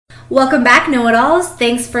Welcome back, know-it-alls.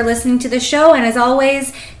 Thanks for listening to the show, and as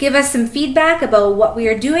always, give us some feedback about what we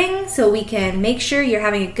are doing so we can make sure you're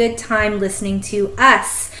having a good time listening to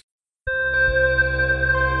us.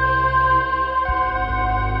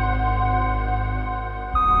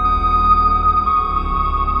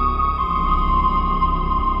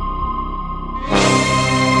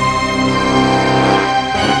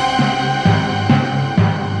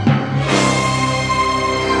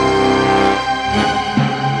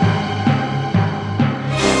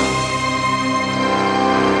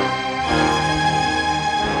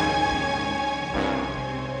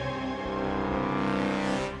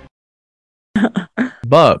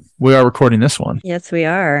 But we are recording this one. Yes, we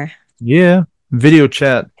are. Yeah. Video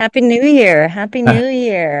chat. Happy New Year. Happy New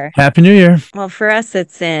Year. Happy New Year. Well, for us,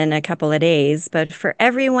 it's in a couple of days, but for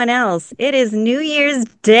everyone else, it is New Year's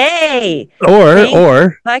Day.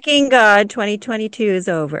 Or fucking God, 2022 is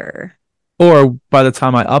over. Or by the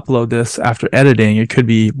time I upload this after editing, it could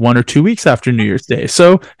be 1 or 2 weeks after New Year's Day.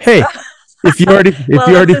 So, hey, if you already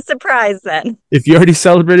that's a surprise then. If you already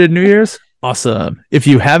celebrated New Year's, awesome. If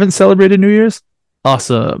you haven't celebrated New Year's,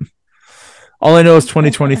 awesome. All I know is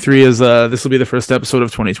 2023 is this will be the first episode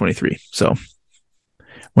of 2023. So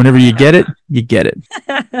whenever you get it, you get it.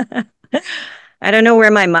 I don't know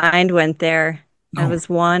where my mind went there. I was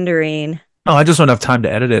wandering. Oh, I just don't have time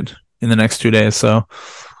to edit it in the next 2 days. So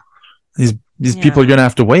these people are gonna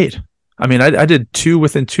have to wait. I mean, I did 2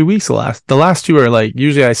 within 2 weeks. The last 2 are like,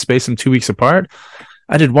 usually I space them 2 weeks apart.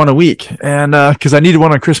 I did 1 a week, and because I needed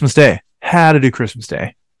one on Christmas Day. Had to do Christmas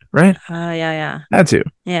Day, right? Yeah. Had to.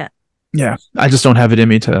 Yeah. I just don't have it in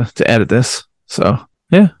me to edit this. So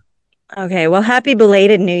yeah. Okay. Well, happy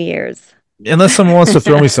belated New Year's. Unless someone wants to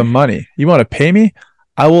throw me some money, you want to pay me?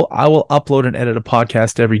 I will upload and edit a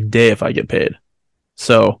podcast every day if I get paid.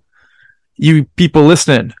 So you people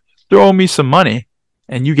listening, throw me some money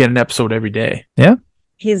and you get an episode every day. Yeah.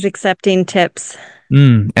 He's accepting tips.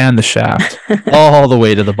 And the shaft. All the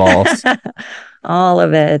way to the balls. All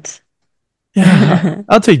of it. Yeah.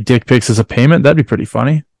 I'll take dick pics as a payment. That'd be pretty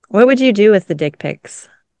funny. What would you do with the dick pics?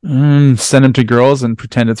 Send them to girls and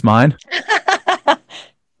pretend it's mine.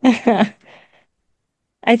 I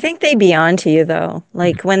think they'd be on to you, though.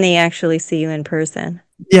 Like when they actually see you in person.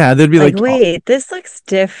 Yeah, they'd be like, wait, this looks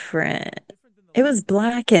different. It was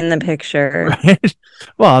black in the picture. Right?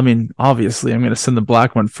 Well, I mean, obviously, I'm going to send the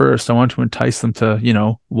black one first. I want to entice them to,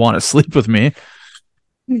 want to sleep with me.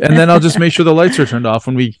 And then I'll just make sure the lights are turned off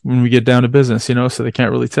when we get down to business, so they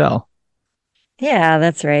can't really tell. Yeah,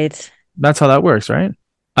 that's right. That's how that works, right?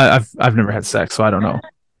 I've never had sex, so I don't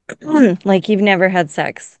know. Like you've never had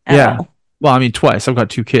sex at all? Well, I mean, twice. I've got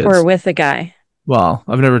 2 kids. Or with a guy. Well,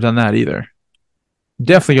 I've never done that either.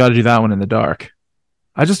 Definitely got to do that one in the dark.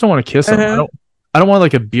 I just don't want to kiss them. I don't want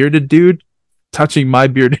like a bearded dude touching my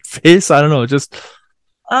bearded face. I don't know. Just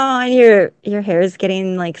oh, your hair is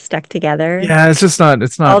getting like stuck together. Yeah, it's not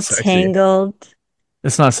all sexy. Tangled.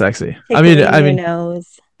 It's not sexy. Tickling your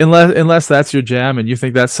nose. Unless that's your jam and you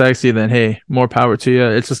think that's sexy, then hey, more power to you.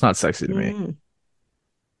 It's just not sexy to me.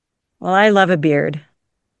 Well, I love a beard.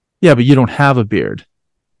 Yeah, but you don't have a beard.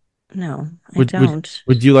 No, I don't.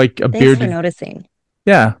 Would you like a beard? Thanks for noticing.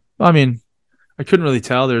 Yeah, I mean, I couldn't really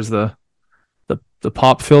tell. There's the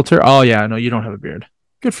pop filter. Oh yeah, no, you don't have a beard.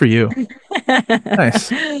 Good for you.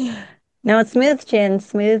 Nice. No, it's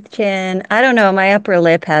smooth chin. I don't know. My upper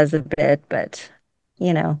lip has a bit, but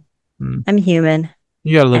I'm human.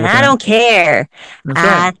 You gotta live with that. I don't care. Right.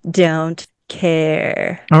 I don't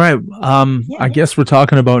care. All right. I guess we're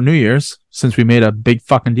talking about New Year's since we made a big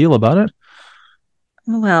fucking deal about it.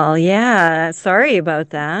 Well, yeah. Sorry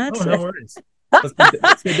about that. Oh, no worries. Let's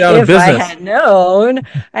get down to business. If I had known,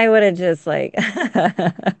 I would have just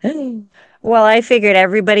well, I figured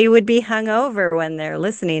everybody would be hungover when they're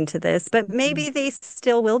listening to this, but maybe they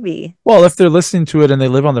still will be. Well, if they're listening to it and they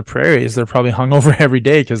live on the prairies, they're probably hungover every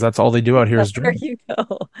day because that's all they do out here is drink. There you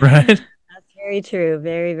go. Right? That's very true.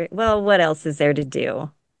 Very, very well. What else is there to do?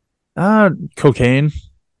 Cocaine,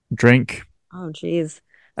 drink. Oh, geez.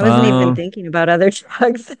 I wasn't even thinking about other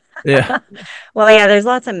drugs. Yeah. Well, yeah, there's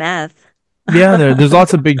lots of meth. Yeah, there's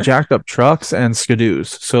lots of big jacked up trucks and skidoos,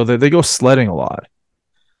 so they go sledding a lot.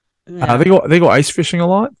 Yeah. They go ice fishing a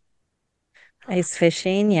lot. Ice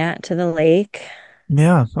fishing, yeah, to the lake.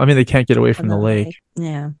 Yeah, I mean they can't get away from the lake.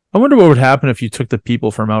 Yeah. I wonder what would happen if you took the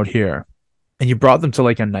people from out here and you brought them to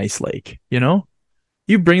like a nice lake.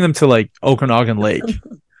 You bring them to like Okanagan Lake.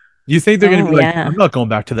 You think they're gonna be like, I'm not going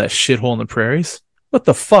back to that shithole in the prairies? What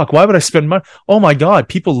the fuck? Why would I spend money? Oh my god,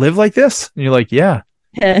 people live like this? And you're like, yeah.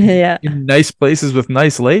 Yeah. In nice places with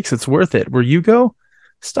nice lakes, it's worth it. Where you go,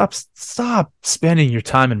 stop spending your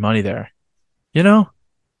time and money there.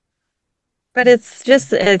 But it's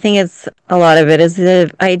just, I think it's a lot of it is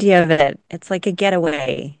the idea of it. It's like a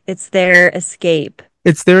getaway. It's their escape.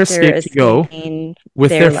 It's their They're escape to go escaping with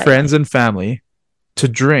their their friends life. and family to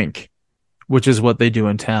drink, which is what they do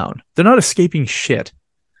in town. They're not escaping shit.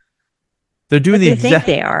 They're doing But the they think exact.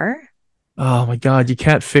 they are. Oh my god, you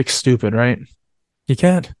can't fix stupid, right? You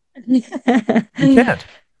can't. You can't.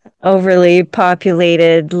 Overly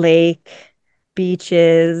populated lake,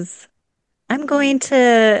 beaches. I'm going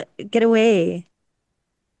to get away.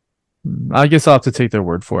 I guess I'll have to take their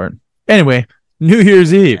word for it. Anyway, New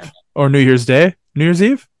Year's Yeah. Eve or New Year's Day? New Year's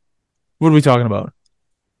Eve? What are we talking about?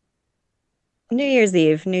 New Year's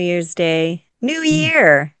Eve, New Year's Day, New New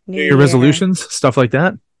Year, New Year Year. resolutions, stuff like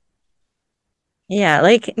that. Yeah,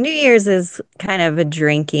 like New Year's is kind of a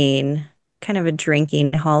drinking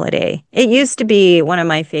holiday. It used to be one of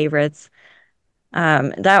my favorites.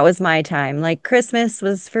 That was my time. Like Christmas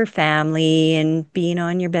was for family and being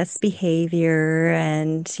on your best behavior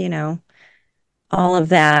and, all of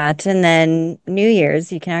that. And then New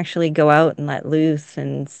Year's, you can actually go out and let loose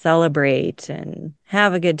and celebrate and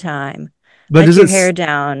have a good time. But Let is your it hair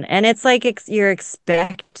down. And it's like you're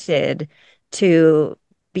expected to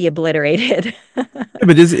be obliterated. yeah,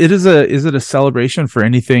 but is it a celebration for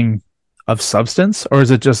anything of substance, or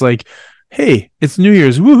is it just like, hey, it's New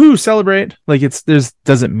Year's, woohoo, celebrate? Like it's there's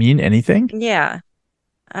does it mean anything? Yeah.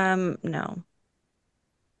 No.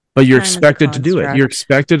 But you're Time is a expected to do it. You're construct.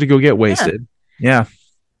 expected to go get Yeah. wasted. Yeah.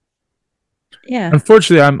 Yeah.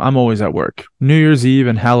 Unfortunately, I'm always at work. New Year's Eve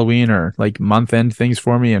and Halloween are like month end things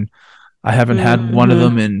for me, and I haven't had one of Hmm.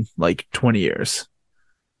 them in like 20 years.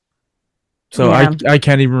 So I Yeah. I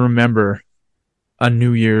can't even remember a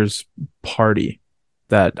New Year's party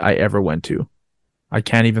that I ever went to. I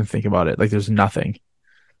can't even think about it. Like there's nothing,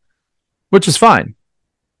 which is fine,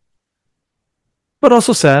 but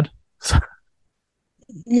also sad.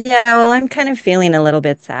 Yeah. Well, I'm kind of feeling a little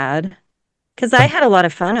bit sad because I had a lot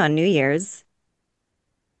of fun on New Year's.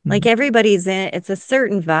 Like everybody's in, it's a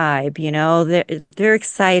certain vibe, they're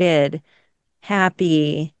excited,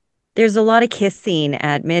 happy. There's a lot of kissing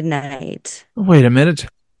at midnight. Wait a minute.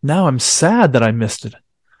 Now I'm sad that I missed it.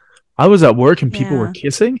 I was at work and people were Yeah.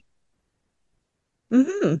 kissing.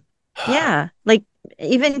 Hmm. Yeah. Like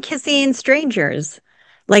even kissing strangers.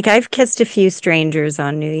 Like I've kissed a few strangers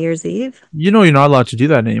on New Year's Eve. You know you're not allowed to do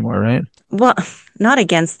that anymore, right? Well, not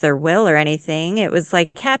against their will or anything. It was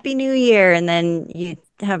like Happy New Year, and then you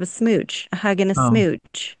have a smooch, a hug and a Oh,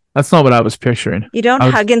 smooch. that's not what I was picturing. You don't I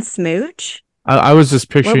was hug and smooch? I was just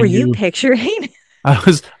What were picturing you you. picturing?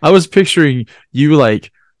 I was picturing you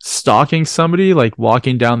like stalking somebody, like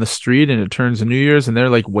walking down the street, and it turns to New Year's, and they're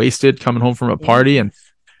like wasted coming home from a party, and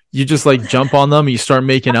Yes. you just like jump on them, and you start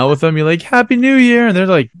making out with them. You're like, Happy New Year, and they're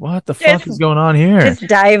like, what the fuck Just is going on here, just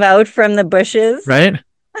dive out from the bushes. right?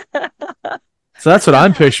 So that's what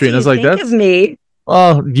I'm What do picturing. I you was like, think of that's me?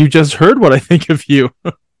 oh, you just heard what I think of you.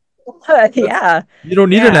 That's Yeah. you don't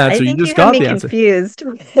need an Yeah. I answer. You think just you have got me the answer. confused.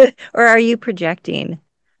 Or are you projecting?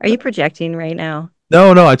 Are you projecting right now?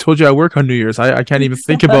 No, no, I told you I work on New Year's. I can't even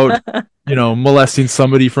think about, molesting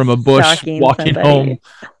somebody from a bush Stalking walking home somebody.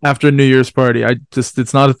 after a New Year's party.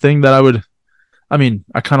 It's not a thing that I would. I mean,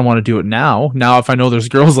 I kind of want to do it now. Now, if I know there's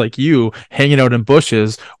girls like you hanging out in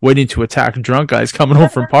bushes waiting to attack drunk guys coming home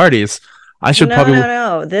from parties, I should No, probably.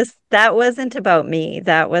 no, no. That wasn't about me.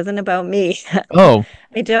 That wasn't about me. Oh,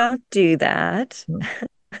 I don't do that.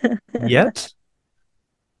 yet?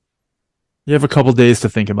 You have a couple days to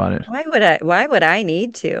think about it. Why would I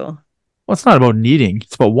need to Well, it's not about needing,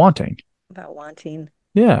 it's about wanting. about wanting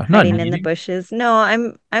Yeah, not hiding in the needing. bushes? No,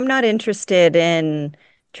 I'm not interested in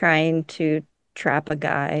trying to trap a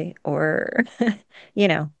guy or you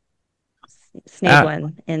know, snag Ah,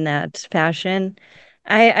 one in that fashion.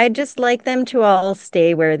 I just like them to all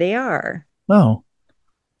stay where they are. no.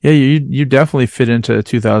 Yeah, you definitely fit into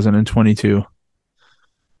 2022.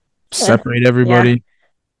 Separate Yeah. everybody.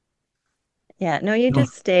 Yeah. No, you No.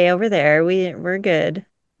 just stay over there. We're good.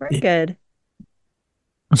 We're good.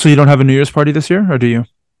 So you don't have a New Year's party this year, or do you?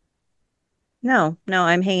 No, no,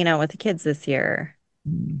 I'm hanging out with the kids this year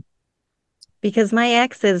Mm. because my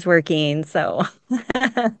ex is working, so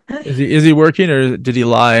Is he working, or did he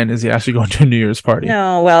lie and is he actually going to a New Year's party?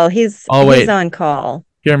 no, well, he's Oh he's wait, on call.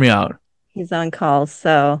 hear me out. He's on call,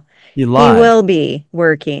 so He he lied. will be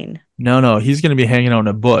working. No, no, he's gonna be hanging out in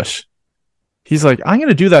a bush. He's like, I'm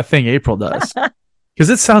gonna do that thing April does because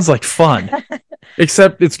it sounds like fun.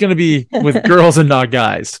 Except it's gonna be with girls and not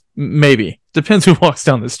guys. Maybe depends who walks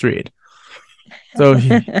down the street. So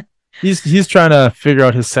he's trying to figure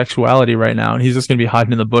out his sexuality right now, and he's just gonna be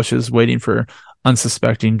hiding in the bushes, waiting for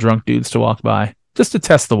unsuspecting drunk dudes to walk by, just to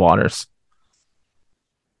test the waters.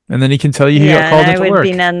 and then he can tell you he got Yeah, and called I into would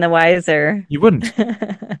be work. none the wiser. You wouldn't.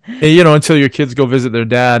 And, until your kids go visit their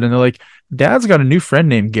dad and they're like, Dad's got a new friend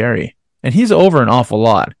named Gary, and he's over an awful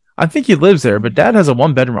lot. I think he lives there, but Dad has a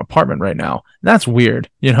 1 bedroom apartment right now. That's weird.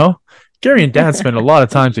 Gary and Dad spend a lot of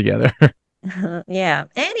time together. Yeah.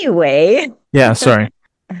 Anyway, Yeah, sorry.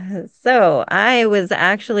 so I was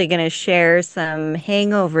actually going to share some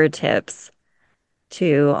hangover tips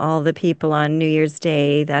to all the people on New Year's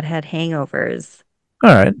Day that had hangovers.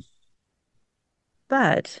 All right.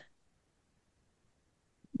 But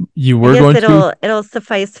You I were guess going to? it'll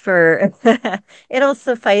suffice for it'll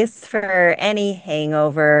suffice for any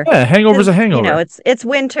hangover Yeah, hangover's a because hangover. it's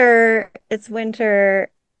winter. It's winter.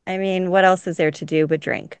 I mean, what else is there to do but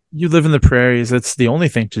drink? You live in the prairies. It's the only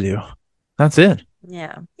thing to do. That's it.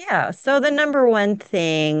 Yeah. Yeah. So the number one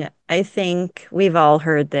thing, I think we've all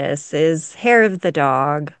heard this, is hair of the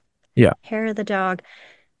dog. Yeah. Hair of the dog.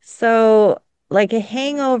 So like a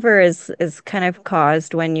hangover is kind of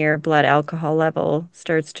caused when your blood alcohol level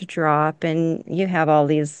starts to drop and you have all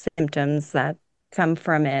these symptoms that come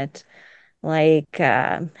from it, like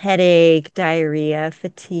headache, diarrhea,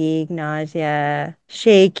 fatigue, nausea,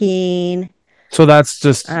 shaking. So that's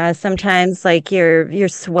just Sometimes like you're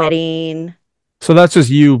sweating. so that's just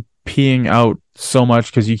you peeing out so much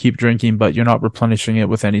because you keep drinking, but you're not replenishing it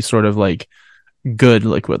with any sort of like good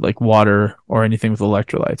liquid like water or anything with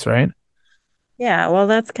electrolytes, right? Yeah, well,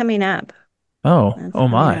 that's coming up. Oh, That's oh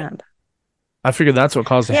coming my. up. I figured that's what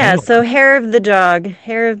caused the Yeah, so hangover. hair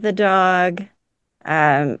of the dog,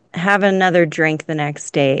 have another drink the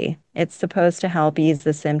next day. It's supposed to help ease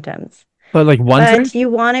the symptoms. But like one But drink? you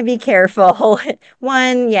want to be careful.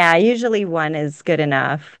 One, yeah, usually one is good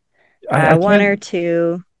enough. I One can't. or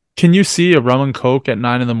two. Can you see a rum and coke at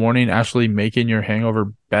 9 in the morning actually making your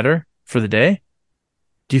hangover better for the day?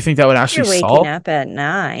 Do you think that would If actually you're waking solve? up at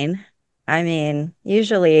 9, I mean,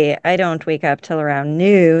 usually I don't wake up till around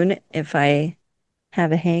noon if I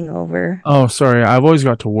have a hangover. Oh, sorry. I've always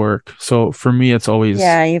got to work. So for me, it's always,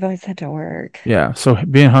 Yeah, you've always had to work. yeah. So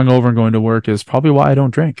being hungover and going to work is probably why I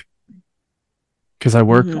don't drink because I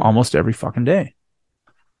work Hmm. almost every fucking day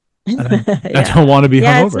and I Yeah. don't want to be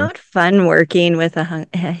Yeah, it's hungover. not fun working with a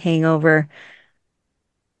hangover.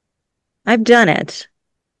 I've done it.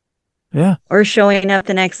 Yeah. Or showing up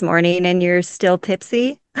the next morning and you're still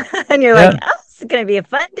tipsy and you're like, Yeah. oh, it's gonna be a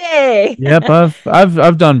fun day. Yep.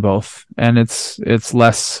 I've done both and it's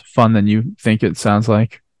less fun than you think it sounds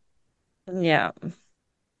like. Yeah.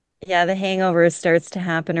 Yeah, the hangover starts to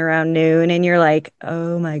happen around noon and you're like,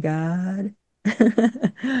 oh my God.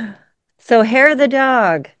 So hair of the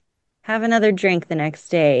dog, have another drink the next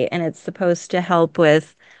day, and it's supposed to help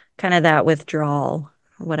with kind of that withdrawal,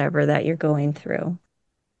 whatever that you're going through.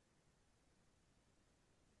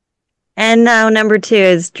 And now number two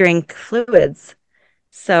is drink fluids.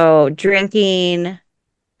 So drinking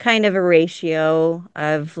kind of a ratio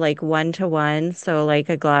of like 1 to 1. So like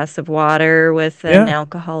a glass of water with an Yeah.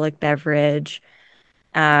 alcoholic beverage.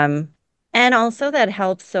 Um, and also that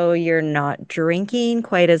helps so you're not drinking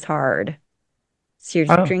quite as hard. So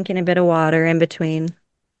you're I drinking a bit of water in between.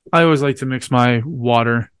 I always like to mix my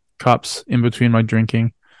water cups in between my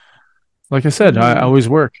drinking. Like I said, I Hmm. always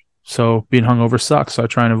work. So being hungover sucks. So I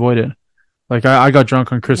try and avoid it. Like I got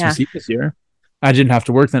drunk on Yeah. Christmas Eve this year. I didn't have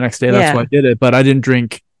to work the next day. That's why I Yeah. did it. But I didn't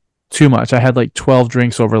drink too much. I had like 12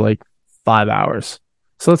 drinks over like 5 hours.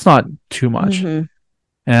 So it's not too much. Hmm.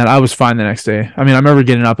 And I was fine the next day. I mean, I remember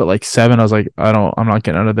getting up at like 7. I was like, I'm not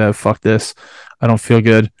getting out of bed. Fuck this. I don't feel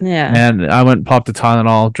good. Yeah. And I went, popped a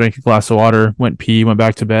Tylenol, drank a glass of water, went pee, went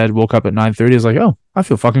back to bed, woke up at 9:30. I was like, oh, I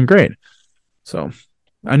feel fucking great. So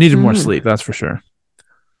I needed more Hmm. sleep. That's for sure.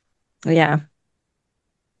 Yeah.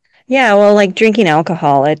 Yeah. Well, like drinking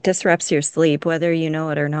alcohol, it disrupts your sleep, whether you know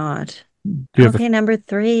it or not. Do you have a, Okay, number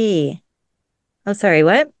three. Oh, sorry,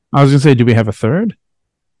 what? I was going to say, do we have a third?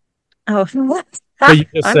 Oh, But you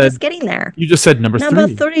just I'm just said, getting there. you just said number Number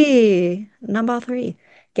 3. three. Number three.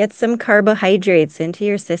 Get some carbohydrates into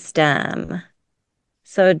your system.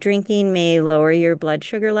 So drinking may lower your blood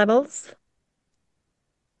sugar levels.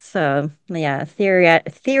 So yeah, I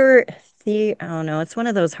don't know. It's one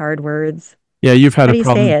of those hard words. Yeah, you've had How a do you say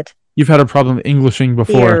problem. it? You've had a problem Englishing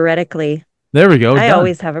before. Theoretically. There we go. I Done.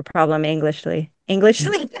 always have a problem Englishly.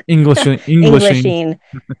 Englishing. Englishing.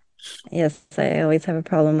 Yes, I always have a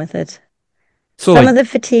problem with it. So Some like, of the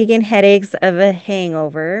fatigue and headaches of a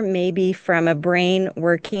hangover may be from a brain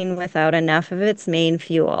working without enough of its main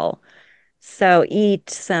fuel. So eat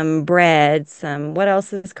some bread, what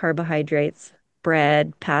else is carbohydrates?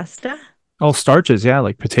 Bread, pasta, all starches. Yeah,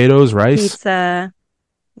 like potatoes, rice. pizza.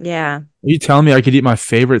 Yeah. Are you telling me I could eat my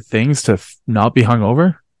favorite things to not be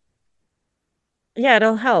hungover? Yeah,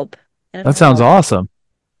 it'll help. That It'll sounds help. awesome.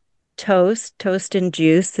 Toast and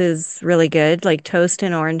juice is really good, like toast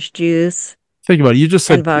and orange juice Think about it. You just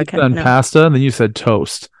and said pizza vodka. and No, pasta, and then you said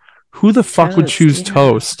toast. Who the fuck would toast. choose Yeah.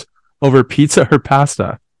 toast over pizza or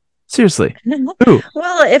pasta? Seriously. Who?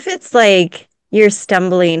 Well, if it's like you're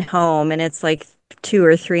stumbling home and it's like 2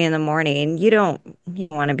 or 3 in the morning, you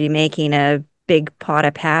want to be making a big pot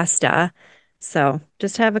of pasta. So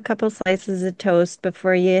just have a couple slices of toast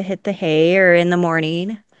before you hit the hay or in the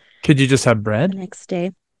morning Could you just have the bread? next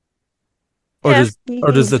day. Or Yeah, does you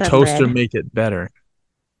or can does the use that toaster bread. make it better?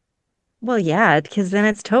 Well, yeah, because then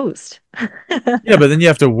it's toast. Yeah, but then you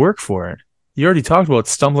have to work for it. You already talked about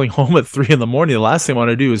stumbling home at 3 in the morning. The last thing I want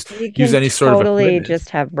to do is You use can any sort of totally equipment. just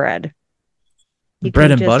have bread. You Bread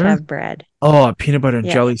can and just butter? have bread. Oh, a peanut butter and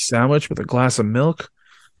Yeah. jelly sandwich with a glass of milk.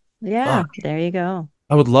 Yeah, Fuck. there you go.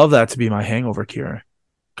 I would love that to be my hangover cure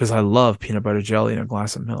because I love peanut butter jelly and a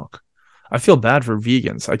glass of milk. I feel bad for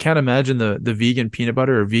vegans. I can't imagine the vegan peanut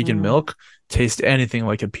butter or vegan Mm. milk taste anything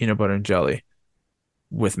like a peanut butter and jelly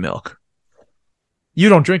with milk. You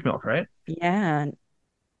don't drink milk, right? Yeah.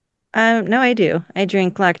 No, I do. I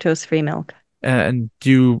drink lactose-free milk. And do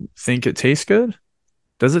you think it tastes good?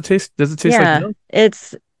 Does it taste like Yeah, milk?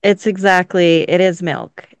 it is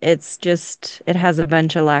milk. It's just it has a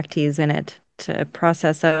bunch of lactase in it to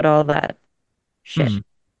process out all that shit. Hmm.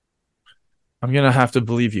 I'm gonna have to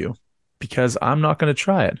believe you because I'm not gonna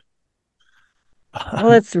try it.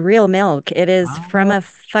 Well, it's real milk. It is from I a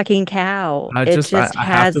fucking cow. It just I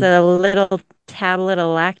have has to a little tablet of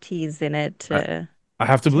lactase in it I, I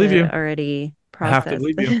have to believe you. to already I have to process.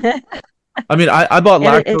 believe you. I mean,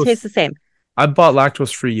 It tastes the same. I bought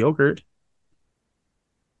lactose free yogurt.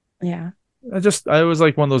 Yeah. I was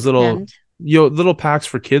like one of those little And little packs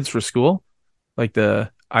for kids for school, like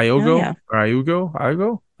the oh Iogo yeah. or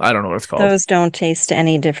Iugo. I don't know what it's called. Those don't taste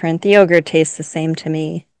any different. The yogurt tastes the same to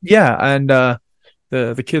me. Yeah, and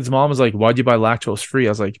the kid's mom was like, "Why'd you buy lactose free?" I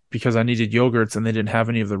was like, "Because I needed yogurts and they didn't have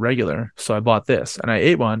any of the regular, so I bought this." And I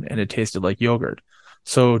ate one and it tasted like yogurt.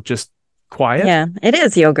 So just quiet, Yeah, it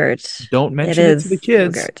is yogurt. don't It mention it to the is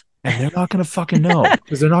kids, yogurt. and they're not gonna fucking know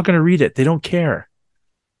because they're not gonna read it. They don't care.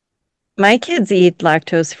 My kids eat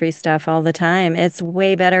lactose-free stuff all the time. It's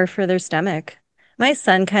way better for their stomach. My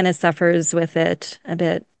son kind of suffers with it a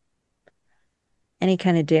bit, any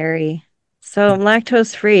kind of dairy. So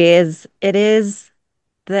lactose-free is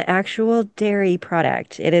the actual dairy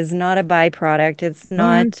product. It is not a byproduct. It's All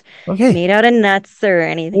right. not Okay. made out of nuts or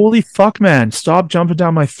anything. Holy fuck, man. Stop jumping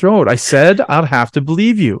down my throat. I said I'd have to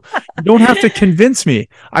believe you. You don't have to convince me.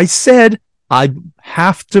 I said I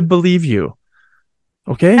have to believe you.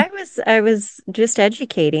 Okay? I was just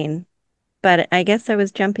educating, but I guess I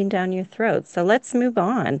was jumping down your throat. So let's move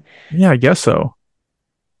on. Yeah, I guess so.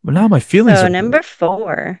 But now my feelings So are hurt. number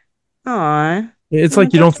 4. Aw. It's Oh,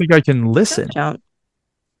 like you don't think I can listen. don't.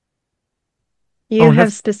 Oh, You never.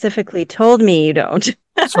 have specifically told me you don't.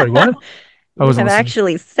 Sorry, what? I You wasn't have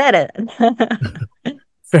listening. actually said it.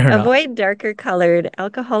 Fair enough. Avoid darker colored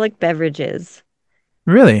alcoholic beverages.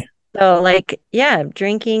 Really? So like, yeah,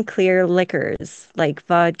 drinking clear liquors like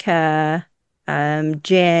vodka,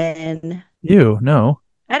 gin. You? No.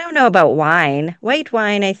 I don't know about wine. White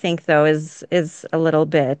wine, I think though, is a little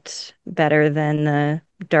bit better than the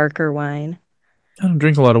darker wine. I don't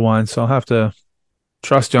drink a lot of wine, so I'll have to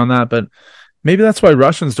trust you on that. But maybe that's why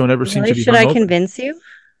Russians don't ever seem Really? to be Should I hungover. convince you?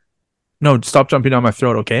 No, stop jumping down my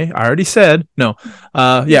throat, okay? I already said no.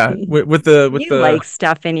 Yeah, with You the like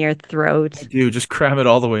stuff in your I throat. do just cram it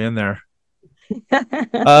all the way in there.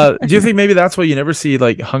 Do you think maybe that's why you never see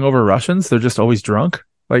like hungover Russians? They're just always drunk.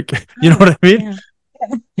 Like, you know Oh, what I mean? yeah.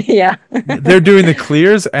 Yeah. They're doing the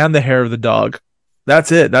clears and the hair of the dog.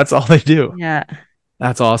 That's it. That's all they do. Yeah.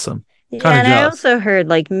 That's awesome. Kind Yeah, of and I jealous. also heard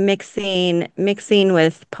like mixing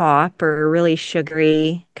with pop or really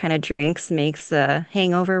sugary kind of drinks makes a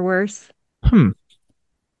hangover worse. Hmm.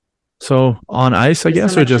 So on ice, I Just so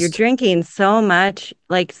guess, or much you're just drinking so much,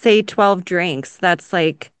 like say 12 drinks, that's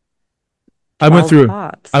like I went 12 through I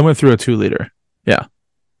pops. went through a 2 liter. Yeah,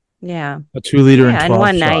 Yeah. a 2 liter and Yeah, in 12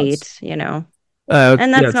 one shots. night. And Yeah, that's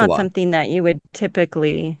it's a not lot. something that you would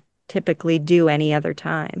typically do any other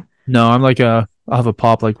time. No, I'll have a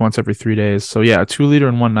pop like once every 3 days. So yeah, a 2 liter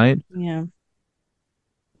in one night. Yeah.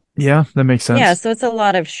 Yeah, that makes Yeah, sense. so it's a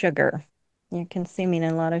lot of sugar. You're consuming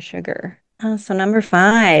a lot of sugar. So number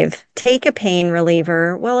 5, take a pain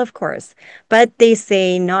reliever. Well, of course, but they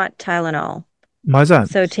say not Tylenol. Why's that?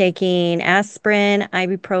 So taking aspirin,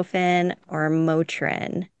 ibuprofen, or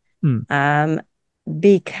Motrin. Hmm. Um,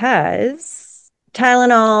 because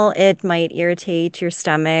Tylenol, it might irritate your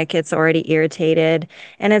stomach. It's already irritated.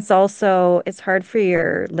 And it's hard for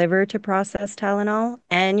your liver to process Tylenol,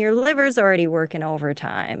 and your liver's already working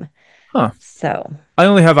overtime. Huh. So, I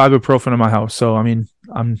only have ibuprofen in my house, so I mean,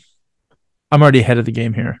 I'm already ahead of the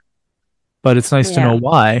game here. But it's nice to know yeah.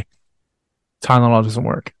 why Tylenol doesn't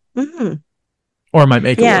work, hmm or it might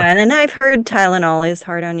make it Yeah. work. And then I've heard Tylenol is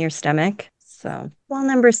hard on your stomach. So, well,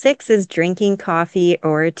 number six is drinking coffee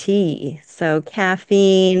or tea. So,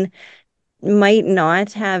 caffeine might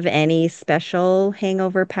not have any special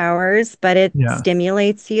hangover powers, but it Yeah.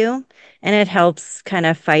 stimulates you and it helps kind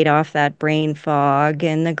of fight off that brain fog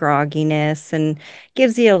and the grogginess and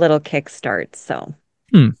gives you a little kickstart. So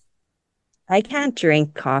Hmm. I can't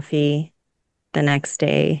drink coffee the next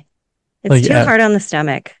day. It's Like too at hard on the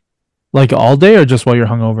stomach. like all day, or just while you're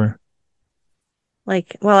hungover?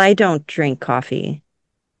 Like, well, I don't drink coffee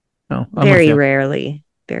No, I'm with very you. rarely.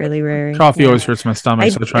 Barely rare. Coffee Yeah. always hurts my stomach, I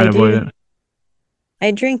so I try I and avoid do it.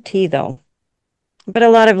 I drink tea though, but a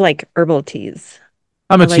lot of like herbal teas.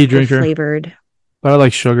 I'm I a tea like the drinker, flavored. but I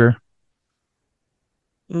like sugar.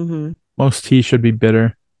 hmm Most tea should be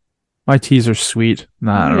bitter. My teas are sweet.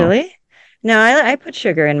 Nah, I don't know. Really? No, I put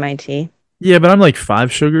sugar in my tea. Yeah, but I'm like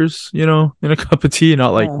five sugars, in a cup of tea,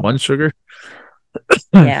 not like Oh, one sugar.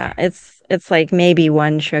 yeah. It's like maybe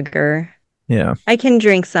one sugar. Yeah, I can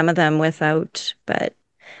drink some of them without, but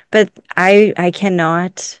I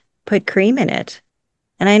cannot put cream in it.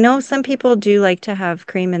 And I know some people do like to have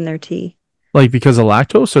cream in their tea. like because of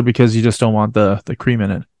lactose, or because you just don't want the cream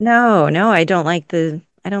in it. No, no, I don't like the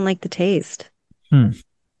taste. Hmm.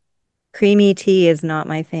 Creamy tea is not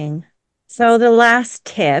my thing. So the last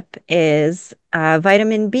tip is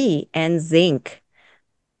vitamin B and zinc.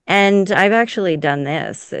 And I've actually done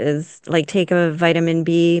this is like take a vitamin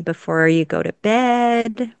B before you go to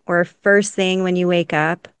bed or first thing when you wake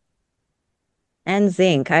up. And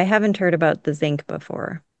zinc. I haven't heard about the zinc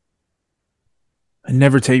before. I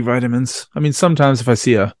never take vitamins. I mean, sometimes if I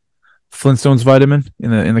see a Flintstones vitamin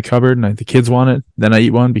in the cupboard and the kids want it, then I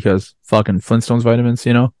eat one because fucking Flintstones vitamins.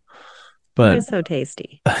 But They're so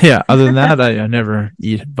tasty. yeah, other than that, I never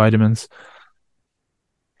eat vitamins.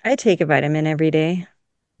 I take a vitamin every day.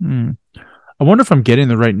 Hmm. I wonder if I'm getting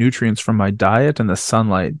the right nutrients from my diet and the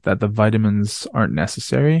sunlight that the vitamins aren't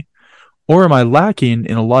necessary, or am I lacking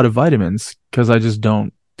in a lot of vitamins because I just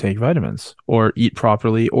don't take vitamins or eat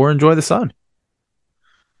properly or enjoy the sun?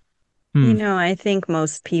 Hmm. You know, I think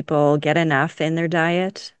most people get enough in their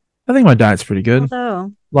diet. I think my diet's pretty good. A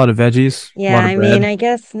Although, lot of veggies, a yeah, lot of I mean, bread. I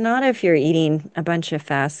guess not if you're eating a bunch of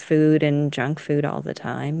fast food and junk food all the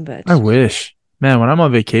time, I but wish. Man, when I'm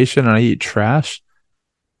on vacation and I eat trash,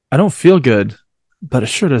 I don't feel good, but it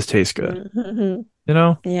sure does taste good. You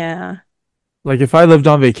know? yeah. Like if I lived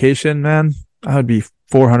on vacation, man, I would be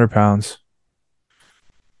 400 pounds.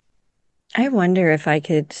 I wonder if I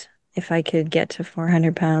could get to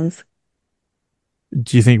 400 pounds.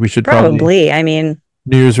 Do you think we should probably Probably. I mean,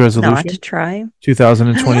 New Year's not resolution try.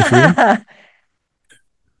 2023?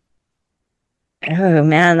 Oh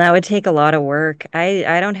man, that would take a lot of work.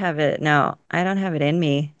 I don't have it. No, I don't have it in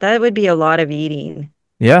me. That would be a lot of eating.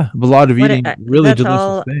 Yeah, a lot of What eating really that's delicious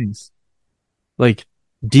all. things. Like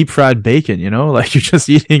deep fried bacon. Like you're just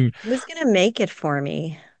eating. Who's gonna make it for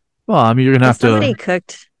me? Well, I mean, you're gonna have to.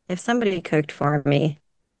 If somebody cooked for me,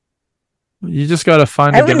 You just gotta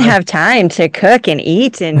find a I wouldn't guy. have time to cook and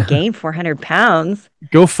eat and gain 400 pounds.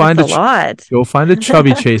 Go That's find a lot. go find a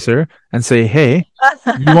chubby chaser and say, "Hey,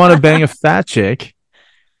 you want to bang a fat chick?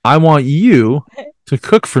 I want you to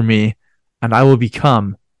cook for me, and I will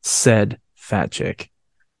become said fat chick."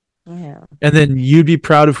 Yeah. And then you'd be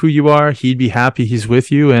proud of who you are. He'd be happy he's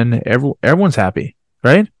with you, and everyone's happy,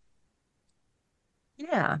 right?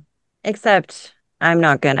 Yeah. Except I'm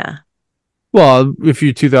not gonna. Well, if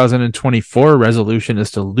your 2024 resolution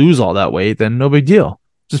is to lose all that weight, then no big deal.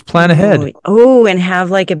 Just plan ahead, Oh, and have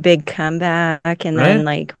like a big comeback and right? then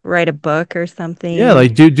like write a book or Yeah, something.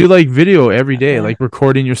 like do like video every day, Uh, like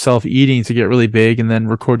recording yourself eating to get really big, and then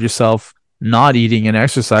record yourself not eating and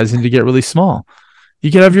exercising to get really small.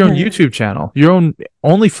 You could have your own YouTube channel, your own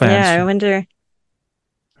OnlyFans yeah, I channel, wonder.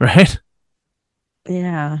 right?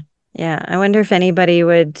 Yeah. Yeah. I wonder if anybody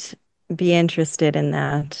would be interested in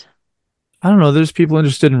that. I don't know. There's people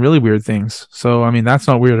interested in really weird things, so I mean that's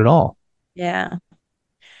not weird at all. Yeah.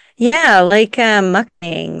 Yeah, like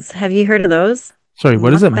mukbangs. Have you heard of those? Sorry,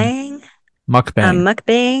 what is it? Mukbang? Mukbang?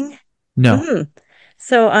 Mukbang? No. hmm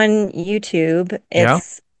So on YouTube, Yeah.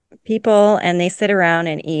 it's people and they sit around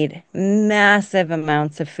and eat massive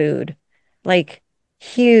amounts of food, like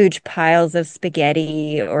huge piles of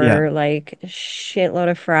spaghetti Yeah. or like shitload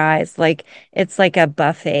of fries. Like it's like a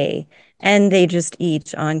buffet. and they just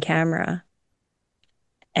eat on camera.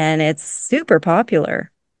 And it's super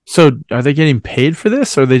popular. So are they getting paid for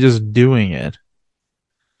this or are they just doing it?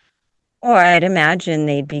 Or I'd imagine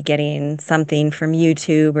they'd be getting something from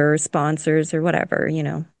YouTube or sponsors or whatever, you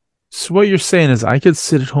know. So what you're saying is I could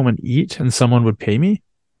sit at home and eat and someone would pay me?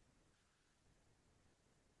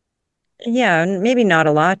 Yeah, and maybe not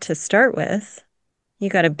a lot to start with. You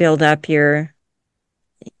got to build up your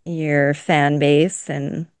fan base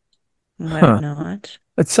and Huh. whatnot,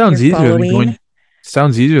 That your following.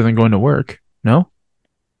 sounds easier than going to work. No?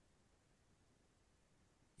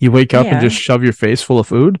 You wake up and just Yeah. shove your face full of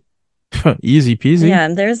food? Easy peasy. Yeah,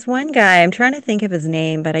 and there's one guy, I'm trying to think of his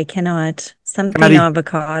name, but I cannot. Something Fatty,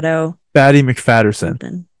 avocado, Fatty McFatterson.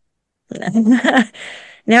 something.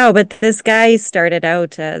 No, but this guy started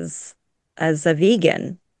out as a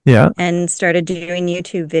vegan Yeah. and started doing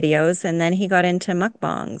YouTube videos, and then he got into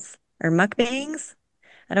mukbangs or mukbangs.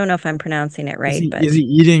 I don't know if I'm pronouncing it right, Is he but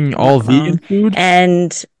eating all vegan mukbang. food?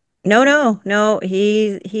 And no,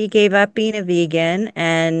 he gave up being a vegan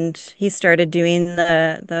and he started doing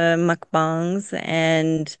the mukbangs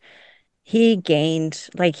and he gained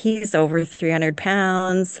like he's over 300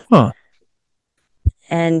 pounds Huh.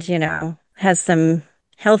 and has some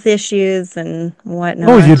health issues and Oh,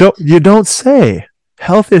 whatnot. you don't say.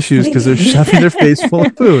 Health issues because they're shoving their face full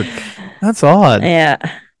of food. That's odd. Yeah.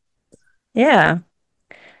 Yeah.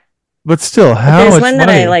 But still, But how there's much one that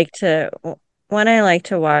money? I like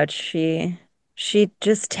to watch. She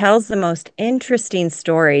just tells the most interesting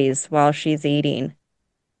stories while she's eating.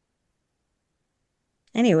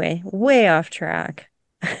 Anyway, way off track.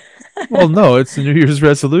 Well, no, it's the New Year's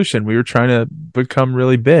resolution. We were trying to become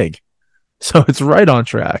really big. So it's right on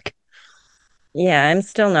track. Yeah, I'm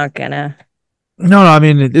still not gonna. No, I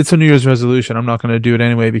mean, it's a New Year's resolution. I'm not going to do it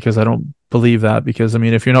anyway because I don't believe that. Because, I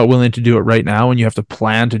mean, if you're not willing to do it right now and you have to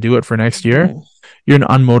plan to do it for next year, Mhm. you're an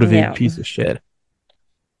unmotivated Yeah. piece of shit.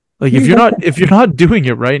 Like if you're not doing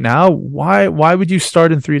it right now, why would you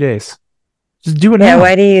start in 3 days? Just do it Yeah, now.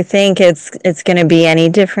 why do you think it's gonna be any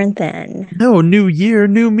different then? No, new year,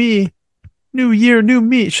 new me. New year, new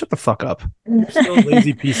me. Shut the fuck up. You're still a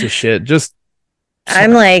lazy piece of shit. Just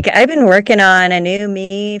I'm like, I've been working on a new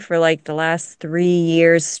me for like the last 3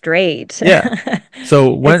 years straight. yeah.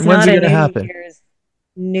 So It's when's not it a gonna happen?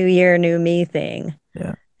 New Year, new me thing.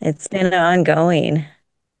 Yeah. It's been ongoing.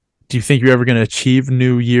 Do you think you're ever gonna achieve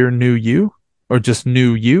new year, new you, or just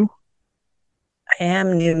new you? I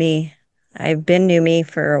am new me. I've been new me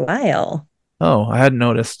for a while. Oh, I hadn't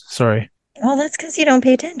noticed. Sorry. Well, that's because you don't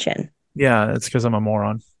pay attention. Yeah, it's because I'm a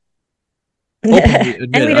moron. Openly And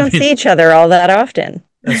admit we it. I don't mean, see each other all that often.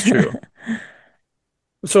 that's true.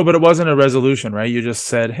 So, but it wasn't a resolution, right? You just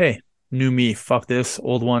said, "Hey, new me, fuck this,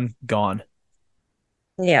 old one, gone."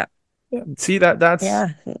 Yeah. Yeah. See that's Yeah.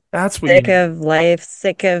 that's what you Sick need. of life,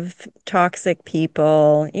 sick of toxic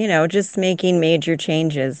people, just making major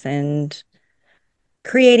changes and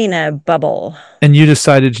creating a bubble. And you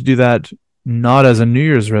decided to do that not as a New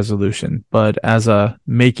Year's resolution, but as a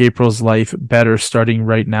make April's life better starting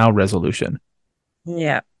right now resolution.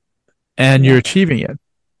 Yeah. And you're Yeah. achieving it.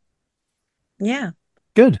 Yeah.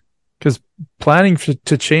 Good. Because planning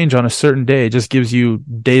to change on a certain day just gives you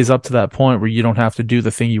days up to that point where you don't have to do the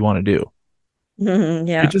thing you want to do.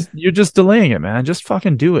 Yeah. You're just delaying it, man. Just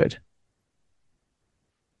fucking do it.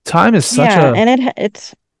 Time is such Yeah. a And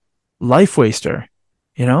it's life waster,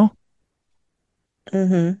 you know?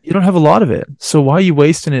 hmm You don't have a lot of it. So why are you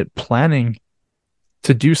wasting it planning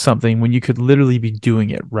to do something when you could literally be doing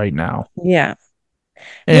it right now? yeah.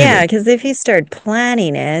 Yeah, Anyway, because if you start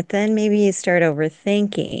planning it, then maybe you start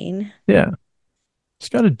overthinking. yeah,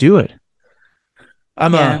 just got to do it.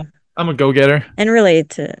 I'm a Yeah. I'm a go-getter. And really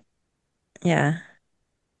to yeah.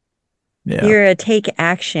 Yeah. You're a take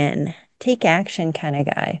action kind of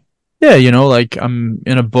guy. Yeah, like I'm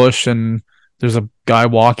in a bush and there's a guy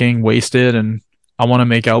walking wasted and I want to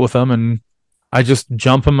make out with him and I just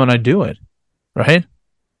jump him and I do it, right?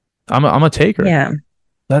 I'm a taker. Yeah.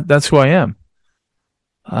 That's who I am.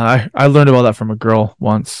 I learned about that from a girl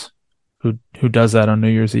once who does that on New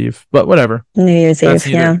Year's Eve. But whatever. New Year's That's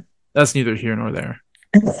Eve, yeah. neither that's neither here nor there.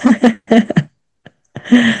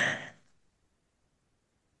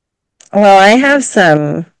 Well, I have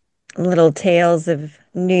some little tales of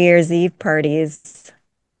New Year's Eve parties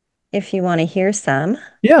if you want to hear some.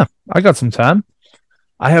 Yeah, I got some time.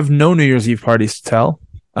 I have no New Year's Eve parties to tell,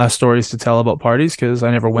 stories to tell about parties because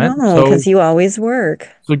I never went. No, because you always work.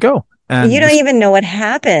 So go. You And don't this, even know what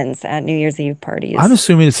happens at New Year's Eve I'm parties.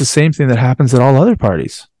 assuming it's the same thing that happens at all other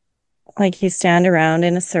parties. Like you stand around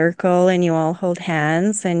in a circle and you all hold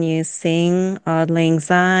hands and you sing Auld Lang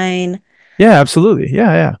Syne. Yeah, absolutely.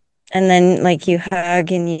 Yeah, yeah. And then like you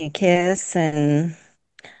hug and you kiss and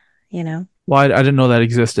you know. Well, I didn't know that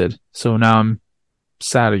existed. So now I'm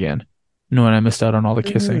sad again, knowing I missed out on all the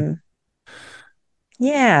kissing. Hmm.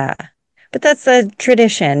 Yeah. But that's a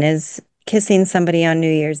tradition is kissing somebody on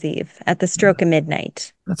New Year's Eve at the stroke of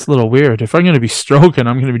midnight. That's a little weird. If I'm going to be stroking,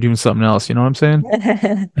 I'm going to be doing something else. You know what I'm saying?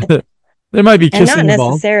 And There might be not kissing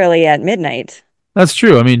involved. necessarily at midnight. That's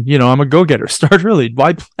true. I mean, I'm a go-getter. Start early.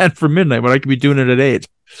 Why plan for midnight when I could be doing it at 8?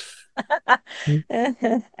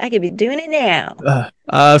 I could be doing it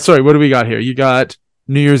now. Sorry, what do we got here? You got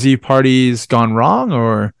New Year's Eve parties gone wrong,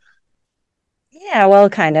 or Yeah, well,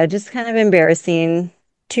 kind of, just kind of embarrassing.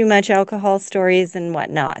 Too much alcohol stories and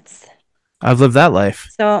whatnots. I've lived that life.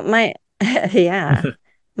 So yeah,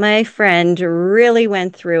 my friend really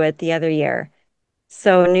went through it the other year.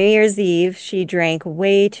 So New Year's Eve, she drank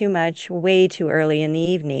way too much, way too early in the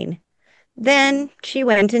evening. Then she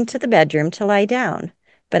went into the bedroom to lie down.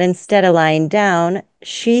 But instead of lying down,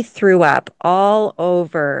 she threw up all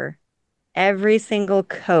over every single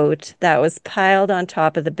coat that was piled on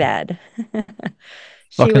top of the bed.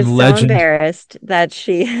 She Fucking was so legend. embarrassed that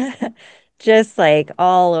she just like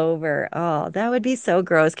all over. Oh, that would be so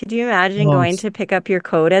gross. Could you imagine Oh, going to pick up your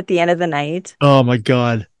coat at the end of the night? oh my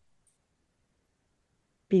God.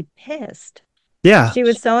 Be pissed. Yeah. She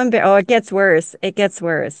was so embarrassed. Oh, it gets worse. It gets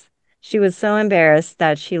worse. She was so embarrassed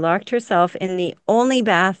that she locked herself in the only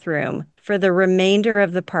bathroom for the remainder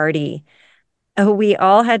of the party. Oh, we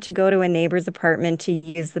all had to go to a neighbor's apartment to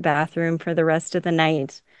use the bathroom for the rest of the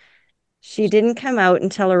night. She didn't come out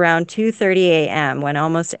until around 2:30 a.m. when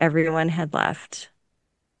almost everyone had left.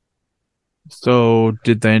 So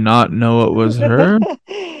did they not know it was her, or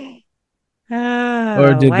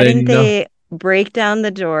Oh, did why they didn't know? they break down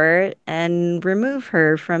the door and remove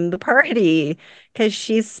her from the party? Because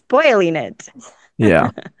she's spoiling it.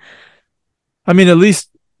 Yeah. I mean, at least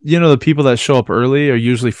the people that show up early are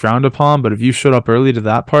usually frowned upon. But if you showed up early to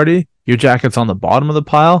that party, your jacket's on the bottom of the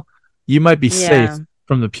pile. You might be safe Yeah.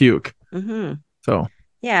 from the puke. Hmm. So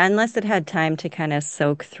Yeah, unless it had time to kind of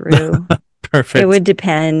soak through. It perfect. would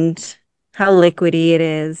depend how liquidy it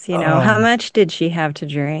is, you know. How Oh, much did she have to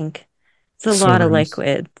drink? It's a so lot of gross.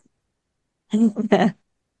 liquid.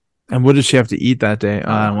 And what did she have to eat that day?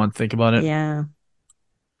 I don't Oh, want to think about it. yeah.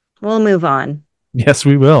 We'll move on. Yes,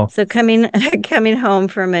 we will. So coming home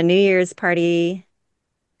from a New Year's party,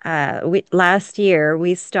 last year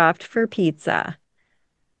we stopped for pizza.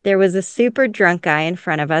 There was a super drunk guy in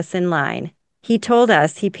front of us in line. He told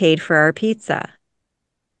us he paid for our pizza.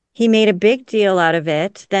 He made a big deal out of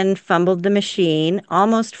it, then fumbled the machine,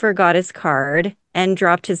 almost forgot his card, and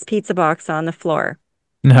dropped his pizza box on the floor.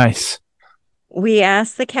 Nice. We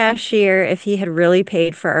asked the cashier if he had really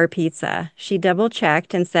paid for our pizza. She double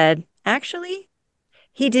checked and said, actually,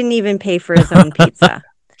 he didn't even pay for his own pizza.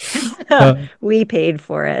 Uh, We paid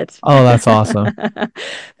for it. oh, that's awesome.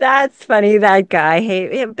 That's funny. That guy,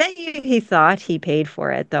 hey, I bet you he thought he paid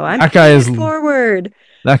for it, though. I'm That guy paying is it forward.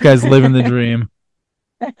 that guy's living the dream.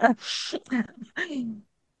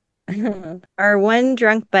 Our one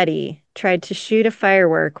drunk buddy tried to shoot a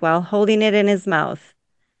firework while holding it in his mouth.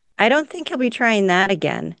 I don't think he'll be trying that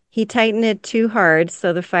again. He tightened it too hard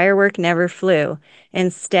so the firework never flew.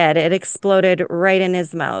 Instead, it exploded right in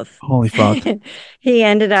his mouth. Holy fuck. He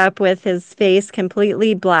ended up with his face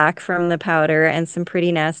completely black from the powder and some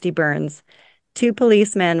pretty nasty burns. Two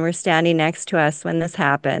policemen were standing next to us when this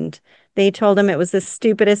happened. They told him it was the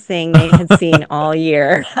stupidest thing they had seen all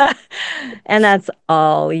year. And that's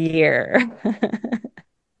all year.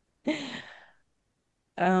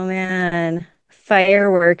 Oh man,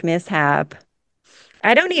 firework mishap.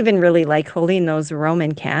 I don't even really like holding those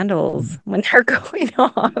Roman candles when they're going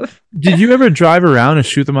off. Did you ever drive around and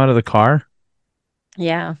shoot them out of the car?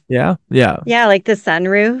 Yeah. Yeah. Yeah. Yeah, like the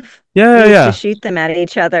sunroof. Yeah. We used to Yeah. shoot them at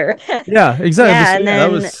each other. Yeah. Exactly. Yeah, So and yeah,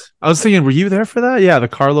 that then was. I was thinking, were you there for that? Yeah, the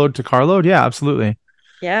carload to carload. Yeah, absolutely.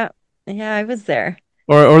 yeah, yeah, I was there.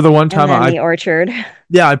 Or the one And time then I the orchard.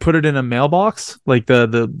 yeah, I put it in a mailbox, like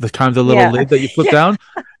the kind of the little Yeah. lid that you flip Yeah. down,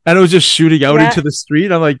 and it was just shooting out Yeah. into the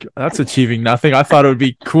street. I'm like, that's achieving nothing. I thought it would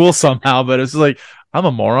be cool somehow, but it's like I'm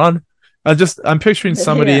a moron. I'm picturing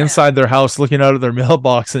somebody Yeah. inside their house looking out of their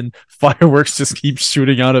mailbox and fireworks just keep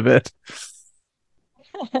shooting out of it.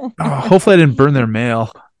 Oh, hopefully I didn't burn their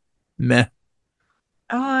mail. Meh.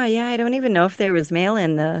 Oh, yeah, I don't even know if there was mail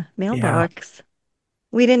in the Yeah. mailbox.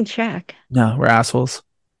 We didn't check. No, we're assholes.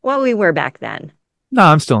 Well, we were back then. No,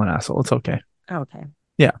 I'm still an asshole. It's okay. Okay.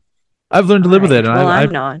 Yeah. I've learned to All live with it, right. and Well, I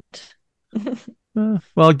I'm not.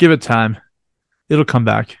 well, give it time. It'll come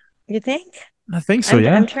back. You think? I think so, I'm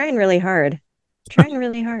yeah. trying really hard. Trying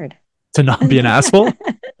really hard. To not be an asshole.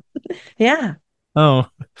 Yeah. Oh,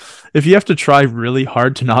 if you have to try really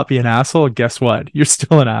hard to not be an asshole, guess what? You're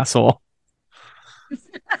still an asshole.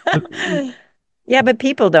 Yeah, but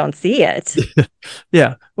people don't see it.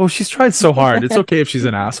 Yeah. Oh, she's tried so hard. It's okay if she's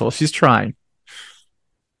an asshole. She's trying.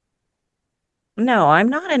 No, I'm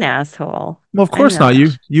not an asshole. Well, of I'm course not. You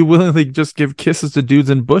not. you willingly just give kisses to dudes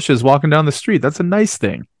in bushes walking down the street. That's a nice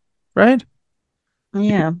thing, right?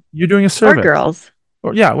 Yeah. You're doing a Or service. girls.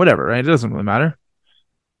 Or yeah, whatever, right? It doesn't really matter.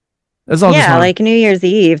 As long as it's Yeah, not. like New Year's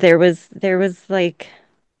Eve, there was like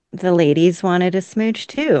the ladies wanted a smooch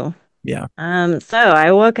too. Yeah. So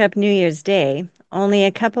I woke up New Year's Day, only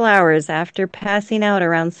a couple hours after passing out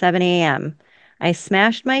around 7 a.m. I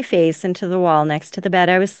smashed my face into the wall next to the bed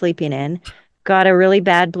I was sleeping in, got a really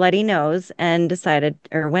bad bloody nose, and decided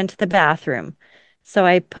or went to the bathroom. So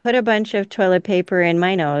I put a bunch of toilet paper in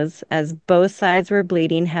my nose as both sides were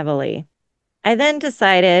bleeding heavily. I then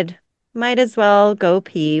decided might as well go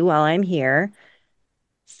pee while I'm here.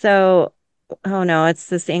 So, oh no, it's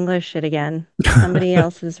this English shit again. Somebody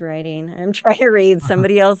else is writing. I'm trying to read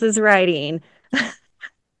somebody else's writing.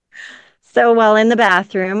 So while in the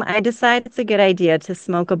bathroom, I decide it's a good idea to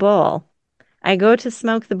smoke a bowl. I go to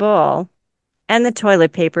smoke the bowl, and the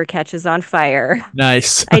toilet paper catches on fire.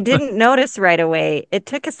 Nice. I didn't notice right away. It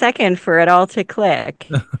took a second for it all to click.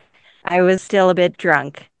 I was still a bit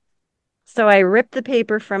drunk. So I ripped the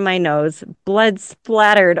paper from my nose, blood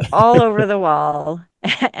splattered all over the wall,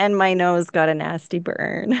 and my nose got a nasty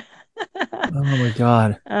burn. Oh my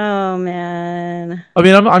God. Oh man. I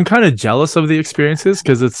mean, I'm kind of jealous of the experiences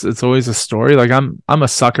because it's always a story. Like I'm a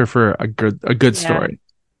sucker for a good Yeah. story.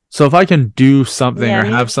 So if I can do something Yeah, or me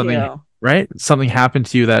have something, too. right? Something happen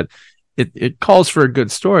to you that it calls for a good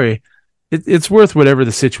story, it's worth whatever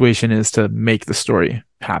the situation is to make the story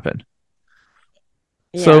happen.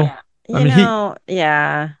 So, Yeah. I You mean, know,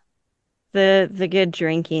 yeah. The good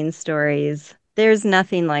drinking stories. There's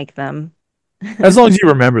nothing like them. as long as you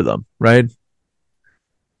remember them, right?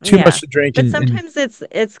 Too much Yeah. to drink But and sometimes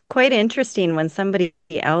it's quite interesting when somebody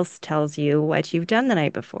else tells you what you've done the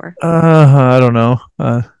night before. I don't know.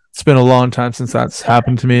 It's been a long time since that's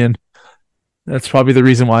happened to me, and that's probably the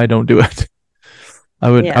reason why I don't do it. I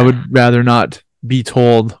Yeah. would rather not be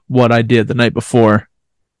told what I did the night before.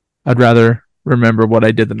 I'd rather remember what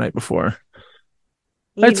I did the night before.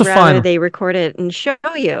 You'd It's a rather fine. they record it and show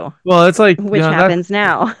you, Well, it's like, which that happens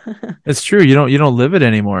now. it's true. You don't live it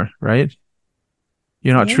anymore, right?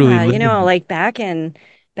 You're not truly Yeah, living it. like back in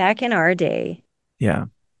our day, Yeah.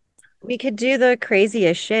 we could do the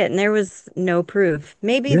craziest shit and there was no proof.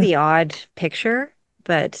 Maybe Yeah. the odd picture,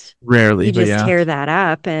 but Rarely, you but just yeah, tear that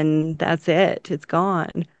up and that's it. It's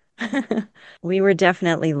gone. We were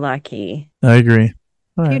definitely lucky. I agree.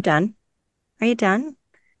 All You right. done? Are you done?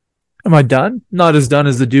 Am I done? Not as done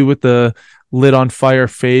as the dude with the lid on fire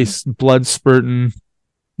face, blood spurting,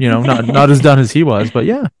 not as done as he was, but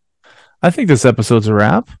yeah, I think this episode's a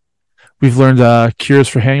wrap. We've learned cures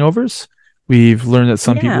for hangovers. We've learned that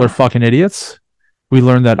some people are Yeah. fucking idiots. We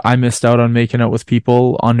learned that I missed out on making out with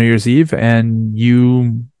people on New Year's Eve, and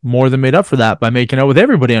you more than made up for that by making out with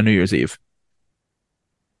everybody on New Year's Eve.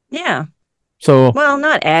 Yeah. So Well,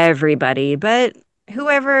 not everybody, but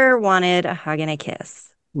whoever wanted a hug and a kiss.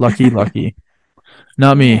 lucky, lucky.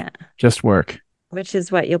 Not me, Yeah. just work. Which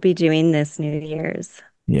is what you'll be doing this New Year's.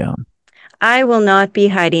 Yeah. I will not be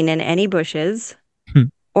hiding in any bushes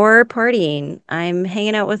or partying. I'm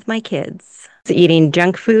hanging out with my kids, eating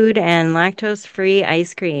junk food and lactose-free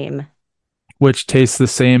ice cream. Which tastes the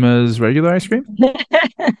same as regular ice cream.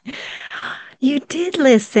 You did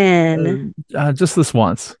listen. Just this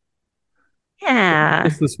once. Yeah.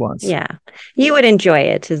 Just this once. Yeah. You would enjoy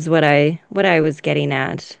it is what I was getting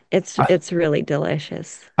at. It's I, it's really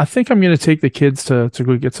delicious. I think I'm gonna take the kids to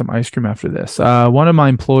go get some ice cream after this. One of my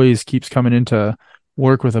employees keeps coming into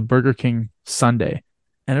work with a Burger King sundae,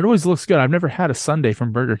 and it always looks good. I've never had a sundae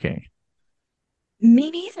from Burger King,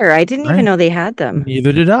 Me neither. I didn't even right? know they had them.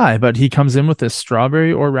 Neither did I, but he comes in with this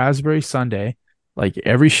strawberry or raspberry sundae like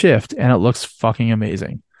every shift, and it looks fucking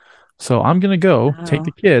amazing. So I'm gonna go take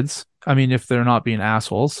the Oh. kids. I mean, if they're not being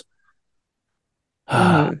assholes.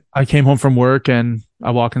 Hmm. I came home from work and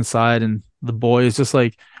I walk inside and the boy is just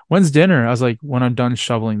like, "When's dinner?" I was like, "When I'm done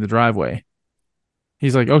shoveling the driveway."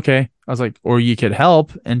 He's like, "Okay." I was like, "Or you could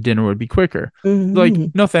help and dinner would be quicker." He's like, Hmm.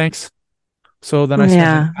 "No, thanks." So then I spent an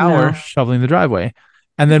Yeah, hour no. shoveling the driveway.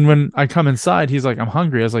 And then when I come inside, he's like, "I'm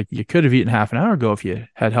hungry." I was like, "You could have eaten half an hour ago if you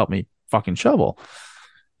had helped me fucking shovel."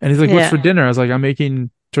 And he's like, "What's for Yeah. dinner?" I was like, "I'm making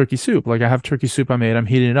turkey soup. Like I have turkey soup I made. I'm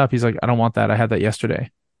heating it up." He's like, "I don't want that. I had that yesterday."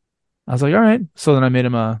 I was like, "All right." So then I made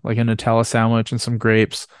him a Nutella sandwich and some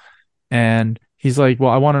grapes. And he's like, "Well,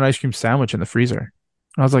 I want an ice cream sandwich in the freezer."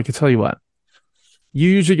 I was like, "I tell you what. You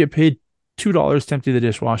usually get paid $2 to empty the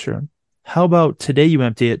dishwasher. How about today you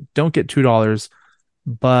empty it, don't get $2,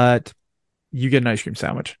 but you get an ice cream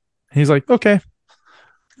sandwich. And he's like, okay,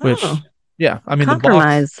 which Oh, yeah, I mean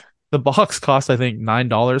compromise. the box cost I think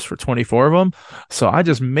 $9 for 24 of them. So I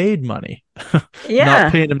just made money not Yeah.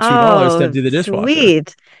 paying him $2 to Oh, empty the dishwasher.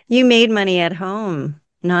 sweet. You made money at home,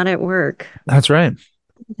 not at work. That's right.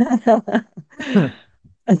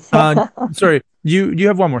 uh sorry, you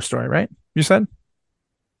have one more story, right? You said?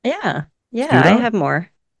 Yeah. Let's do Yeah, it I up. have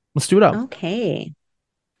more. Let's do it up. Okay.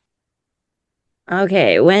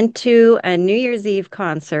 Okay, went to a New Year's Eve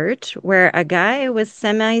concert where a guy was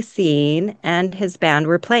semi-seen and his band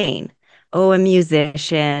were playing. Oh, a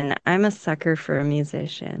musician. I'm a sucker for a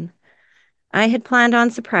musician. I had planned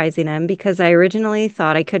on surprising him because I originally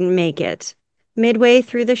thought I couldn't make it. Midway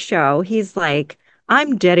through the show, he's like,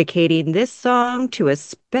 I'm dedicating this song to a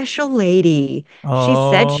special lady. She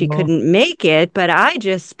said she Oh, couldn't make it, but I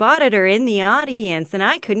just spotted her in the audience and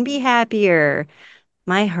I couldn't be happier.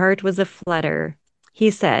 My heart was aflutter.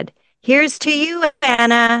 He said, Here's to you,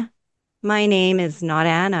 Anna. My name is not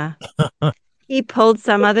Anna. He pulled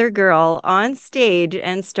some other girl on stage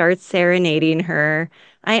and starts serenading her.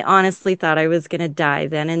 I honestly thought I was going to die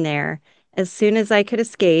then and there. As soon as I could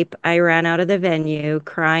escape, I ran out of the venue,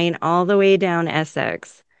 crying all the way down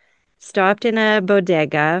Essex. Stopped in a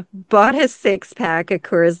bodega, bought a six-pack of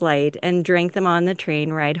Coors Light, and drank them on the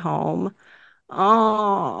train ride home.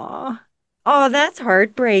 Oh, oh, that's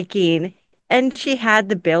heartbreaking. And she had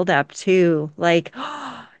the build up too. Like,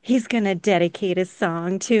 oh, he's gonna dedicate a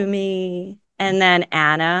song to me. And then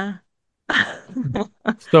Anna.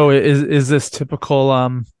 so is this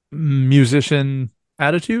typical musician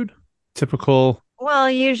attitude? Typical. Well,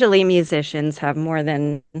 usually musicians have more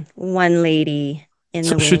than one lady in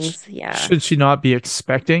So the wings. Yeah. should she not be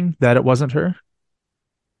expecting that it wasn't her?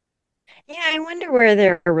 Yeah, I wonder where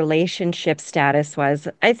their relationship status was.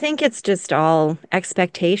 I think it's just all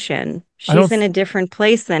expectation. I don't She's in a different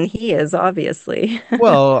place than he is, obviously.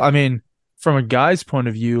 Well, I mean, from a guy's point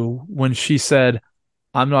of view, when she said,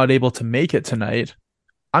 I'm not able to make it tonight,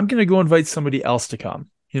 I'm gonna go invite somebody else to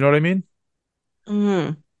come. You know what I mean?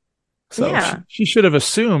 Mm, So yeah. she should have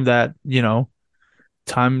assumed that,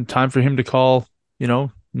 time for him to call,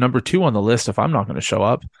 number two on the list if I'm not gonna show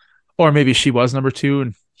up. Or maybe she was number two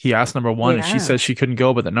and he asked number one and she Yeah. said she couldn't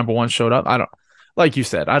go, but the number one showed up. I don't Like you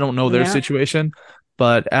said, I don't know their Yeah. situation,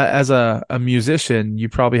 but as a musician, you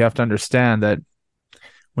probably have to understand that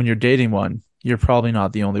when you're dating one, you're probably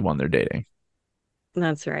not the only one they're dating.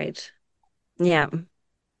 That's right. Yeah,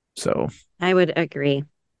 So I would agree.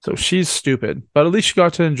 so she's stupid, but at least she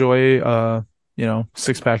got to enjoy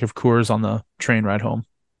 6 pack of Coors on the train ride home.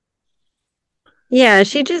 Yeah,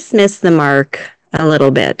 she just missed the mark a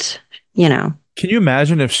little bit, you know. Can you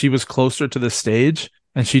imagine if she was closer to the stage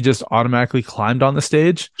and she just automatically climbed on the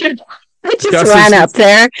stage I just just as ran up he's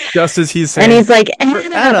there just as he's and saying he's like, Anna.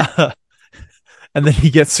 Anna, and then he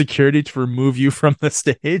gets security to remove you from the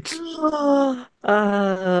stage?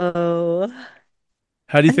 Oh.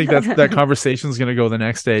 How do you think that conversation is going to go the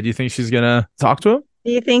next day? Do you think she's going to talk to him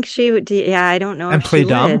Do you think she would? Yeah, I don't know and if she play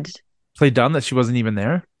dumb? would. Play dumb that she wasn't even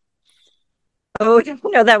there? Oh,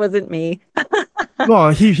 no, that wasn't me. Well,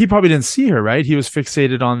 he probably didn't see her, right? He was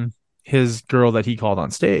fixated on his girl that he called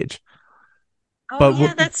on stage. Oh, But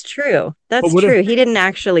yeah, that's true. but That's true. He didn't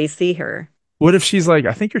actually see her. what if she's like,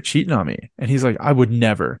 I think you're cheating on me, and he's like, I would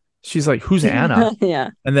never. She's like, who's Anna?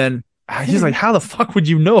 Yeah. And then he's like, how the fuck would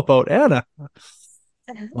you know about Anna?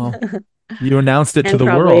 Well, you announced it to And the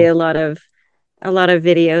probably world. a lot of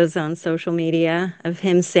videos on social media of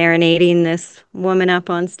him serenading this woman up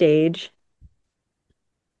on stage.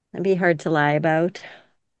 That'd be hard to lie about.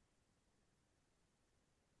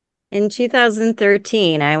 In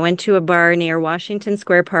 2013, I went to a bar near Washington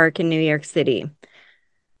Square Park in New York City.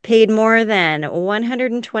 Paid more than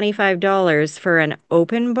 $125 for an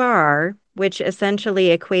open bar, which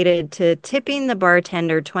essentially equated to tipping the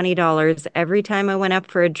bartender $20 every time I went up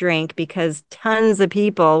for a drink because tons of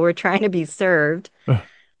people were trying to be served.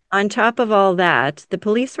 On top of all that, the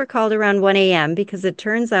police were called around 1 a.m. because it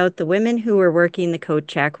turns out the women who were working the coat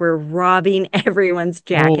check were robbing everyone's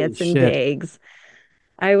Holy jackets and shit. bags.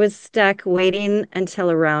 I was stuck waiting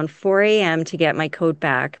until around 4 a.m. to get my coat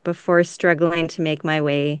back before struggling to make my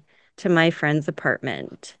way to my friend's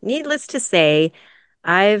apartment. Needless to say,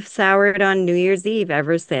 I've soured on New Year's Eve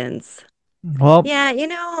ever since. Well, Yeah,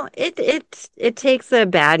 it takes a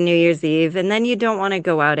bad New Year's Eve and then you don't want to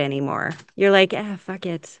go out anymore. You're like, fuck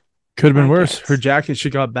it. could have been Fuck worse. Her it. jacket she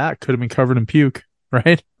got back could have been covered in puke,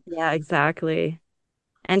 right? Yeah, exactly.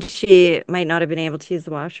 And she might not have been able to use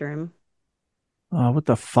the washroom. Oh, what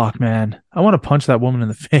the fuck, man? I want to punch that woman in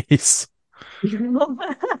the face.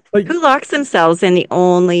 Like, Who locks themselves in the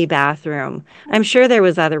only bathroom? I'm sure there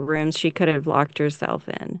was other rooms she could have locked herself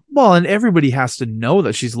in. well, and everybody has to know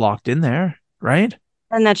that she's locked in there, right?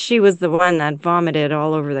 And that she was the one that vomited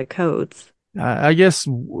all over the coats. I guess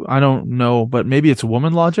I don't know, but maybe it's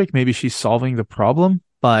woman logic. Maybe she's solving the problem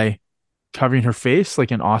by covering her face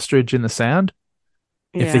like an ostrich in the sand.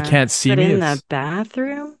 If they Yeah. can't see But me, in the it's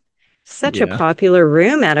bathroom? Such a yeah. popular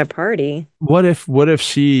room at a party. What if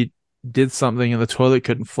she did something and the toilet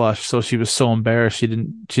couldn't flush, so she was so embarrassed she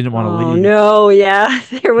didn't want to Oh leave, no, yeah.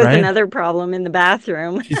 There was right? another problem in the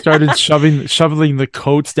bathroom She started shoveling the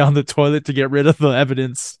coats down the toilet to get rid of the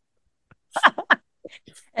evidence.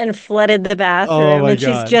 and flooded the Oh bathroom. my And she's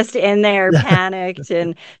God. just in there Yeah. panicked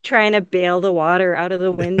and trying to bail the water out of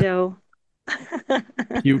the window.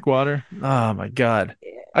 Puke water. Oh my God.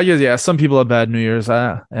 I guess yeah, some people have bad New Year's.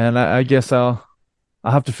 I guess I'll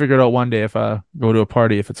have to figure it out one day if I go to a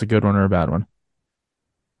party if it's a good one or a bad one.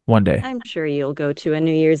 One day. I'm sure you'll go to a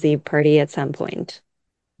New Year's Eve party at some point.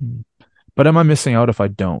 Hmm. But am I missing out if I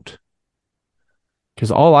don't?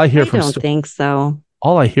 Because all I hear I from don't think so.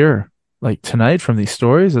 all I hear like tonight from these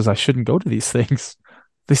stories is I shouldn't go to these things.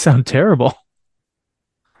 They sound terrible.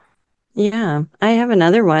 Yeah, I have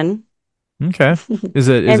another one. Okay. Is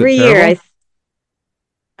it Every year, terrible?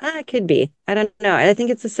 it could be. I don't know. I think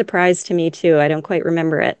it's a surprise to me too. I don't quite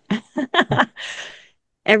remember it.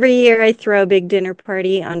 Every year, I throw a big dinner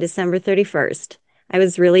party on December 31st. I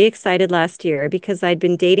was really excited last year because I'd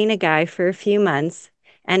been dating a guy for a few months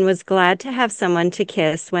and was glad to have someone to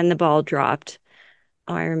kiss when the ball dropped.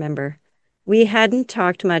 Oh, I remember. We hadn't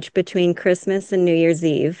talked much between Christmas and New Year's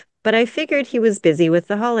Eve, but I figured he was busy with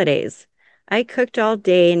the holidays. I cooked all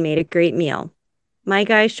day and made a great meal. My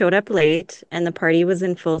guy showed up late, and the party was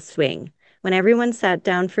in full swing. When everyone sat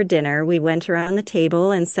down for dinner, we went around the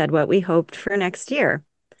table and said what we hoped for next year.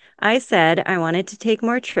 I said I wanted to take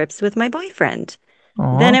more trips with my boyfriend.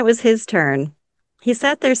 Then Aw. it was his turn. He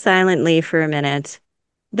sat there silently for a minute.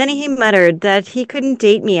 Then he muttered that he couldn't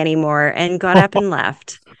date me anymore and got up and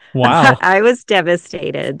left. Wow. I was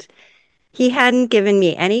devastated. He hadn't given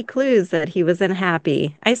me any clues that he was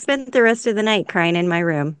unhappy. I spent the rest of the night crying in my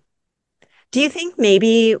room. Do you think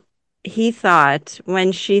maybe he thought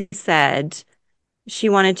when she said she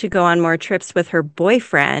wanted to go on more trips with her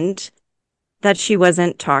boyfriend that she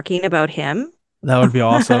wasn't talking about him? That would be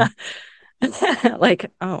awesome.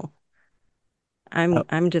 Like, oh, That,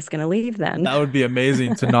 I'm just gonna leave then. that would be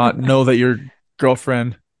amazing to not know that your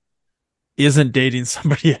girlfriend isn't dating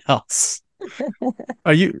somebody else.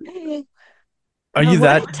 Are you are Oh, you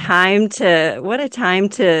that what a time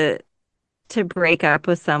to break up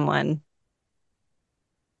with someone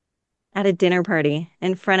at a dinner party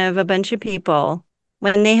in front of a bunch of people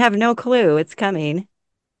when they have no clue it's coming.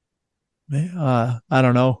 I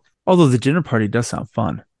don't know. Although the dinner party does sound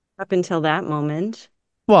fun. Up until that moment,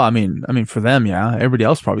 Well, I mean for them, yeah. Everybody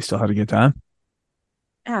else probably still had a good time.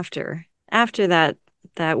 after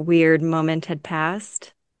that weird moment had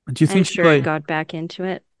passed, Do you I'm think she sure it like got back into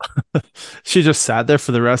it. she just sat there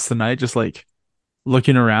for the rest of the night, just like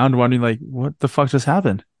looking around, wondering like what the fuck just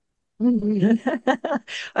happened?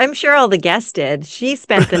 I'm sure all the guests did. She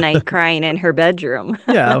spent the night crying in her bedroom.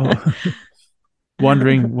 Yeah,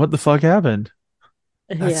 wondering what the fuck happened.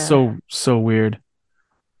 That's Yeah. so weird.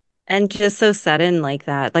 And just so sudden like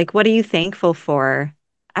that. Like, what are you thankful for?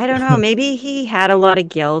 I don't know. Maybe he had a lot of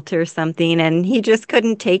guilt or something and he just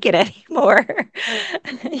couldn't take it anymore.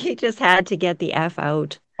 He just had to get the F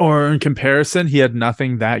out. Or in comparison, he had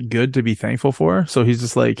nothing that good to be thankful for, so he's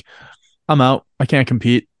just like, I'm out. I can't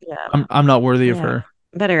compete. Yeah. I'm not worthy of Yeah. her.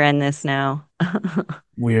 Better end this now.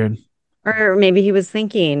 Weird. Or maybe he was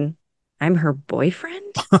thinking, I'm her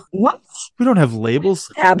boyfriend? What We don't have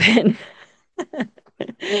labels. happened?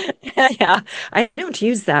 Yeah, I don't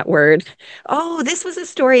use that word. Oh, this was a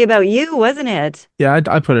story about you, wasn't it? Yeah,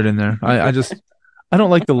 I put it in there. I don't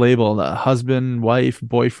like the label husband, wife,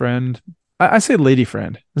 boyfriend. I say lady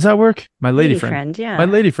friend. Does that work? My lady Lady friend. friend, My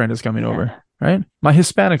yeah. lady friend is coming over, Yeah. right? My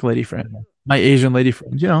Hispanic lady friend. My Asian lady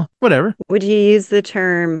friend. Whatever. Would you use the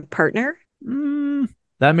term partner? Mm,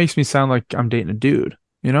 that makes me sound like I'm dating a dude,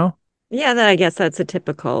 you know? Yeah, that I guess that's a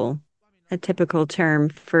typical term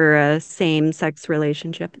for a same-sex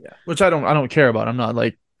relationship. Yeah. Which I don't care about. I'm not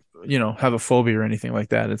like, have a phobia or anything like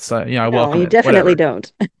that. It's I No, welcome you it. definitely Whatever.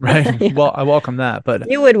 don't. Right? Yeah. Well, I welcome that, but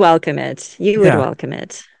You would welcome it. You would yeah. welcome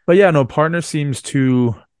it. But yeah, no, partner seems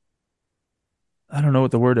too, I don't know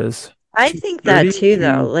what the word is. I Too think that flirty, too,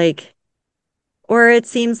 though. too Like, or it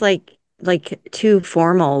seems like too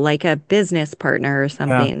formal, like a business partner or yeah.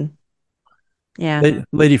 something. Yeah.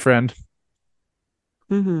 Lady friend.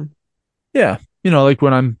 Hmm. Yeah. You know, like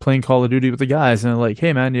when I'm playing Call of Duty with the guys and they're like,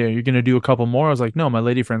 hey man, you're gonna do a couple more. I was like, no, my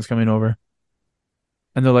lady friend's coming over.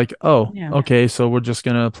 And they're like, oh, Yeah. okay, so we're just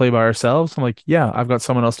gonna play by ourselves. I'm like, yeah, I've got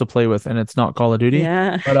someone else to play with and it's not Call of Duty.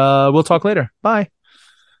 Yeah. But we'll talk later. Bye.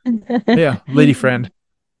 Yeah, lady friend.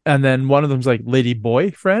 And then one of them's like lady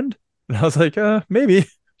boyfriend. And I was like, maybe.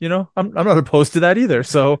 You know, I'm not opposed to that either.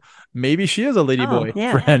 So maybe she is a lady Oh, boy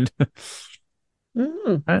yeah. friend.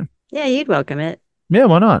 Mm. Right? Yeah, you'd welcome it. Yeah,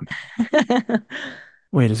 why not?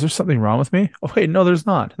 Wait, is there something wrong with me? Oh, wait, no, there's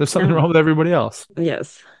not. There's something No. wrong with everybody else.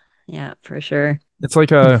 Yes. Yeah, for sure. It's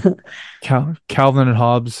like a Calvin and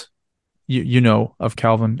Hobbes. You know of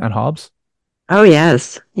Calvin and Hobbes? Oh,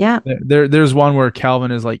 yes. Yeah. There's one where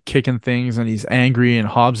Calvin is like kicking things and he's angry and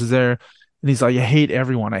Hobbes is there and he's like, I hate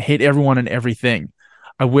everyone. I hate everyone and everything.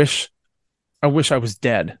 I wish I wish I was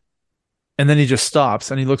dead. And then he just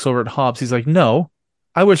stops and he looks over at Hobbes. He's like, no,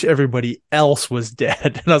 I wish everybody else was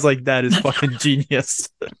dead. And I was like, that is fucking genius.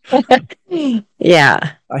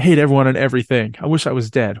 Yeah. I hate everyone and everything. I wish I was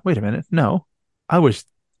dead. Wait a minute. No, I wish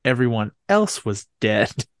everyone else was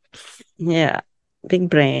dead. Yeah. Big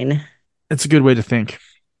brain. It's a good way to think.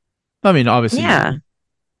 I mean, obviously, Yeah.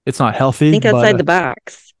 it's not healthy, Think but outside the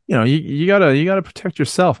box. you know, you gotta protect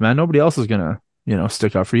yourself, man. Nobody else is gonna,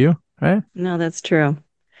 stick up for you, right? No, that's true.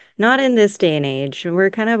 Not in this day and age. We're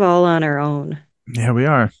kind of all on our own. Yeah, we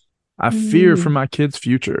are. I fear for Mm. my kids'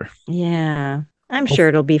 future. Yeah. I'm Hope- sure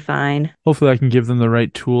it'll be fine. Hopefully, I can give them the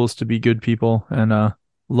right tools to be good people and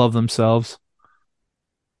love themselves.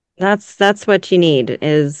 That's what you need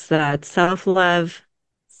is self-love,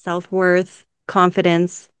 self-worth,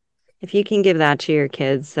 confidence. If you can give that to your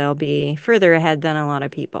kids, they'll be further ahead than a lot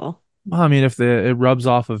of people. Well, I mean, if it rubs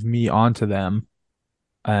off of me onto them,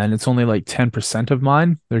 and it's only like 10% of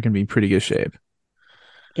mine, they're gonna be in pretty good shape,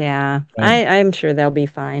 Yeah. right? I'm sure they'll be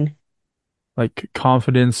fine. Like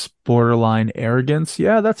confidence, borderline arrogance.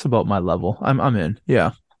 Yeah, that's about my level. I'm in.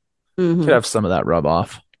 Yeah, could Hmm. have some of that rub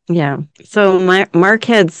off. Yeah. So Mark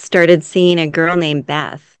had started seeing a girl named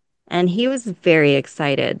Beth, and he was very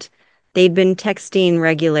excited. They'd been texting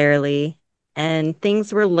regularly, and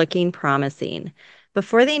things were looking promising.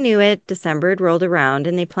 Before they knew it, December had rolled around,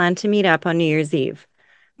 and they planned to meet up on New Year's Eve.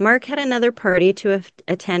 Mark had another party to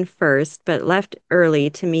attend first, but left early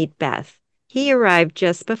to meet Beth. He arrived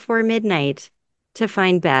just before midnight to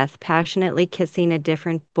find Beth passionately kissing a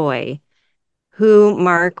different boy who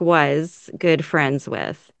Mark was good friends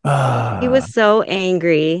with. He was Ah, so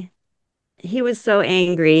angry. He was so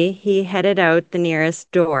angry, he headed out the nearest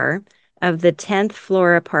door of the 10th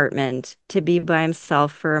floor apartment to be by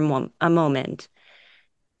himself for a moment.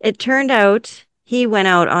 It turned out he went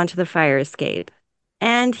out onto the fire escape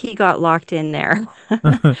and he got locked in there.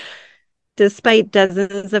 Despite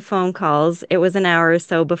dozens of phone calls, it was an hour or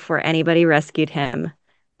so before anybody rescued him.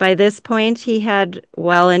 By this point, he had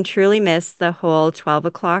well and truly missed the whole 12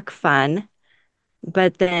 o'clock fun,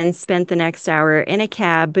 but then spent the next hour in a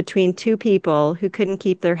cab between two people who couldn't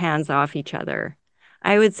keep their hands off each other.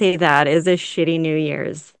 I would say that is a shitty New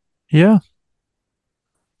Year's. yeah.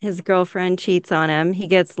 His girlfriend cheats on him. He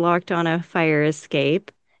gets locked on a fire escape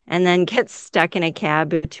and then gets stuck in a cab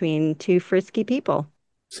between two frisky people.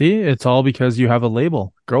 See, it's all because you have a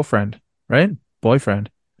label, girlfriend, right? Boyfriend.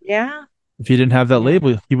 Yeah. If you didn't have that Yeah. label,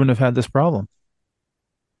 you wouldn't have had this problem.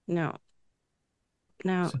 No,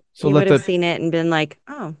 no. So He let would have that, seen it and been like,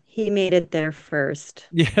 oh, he made it there first.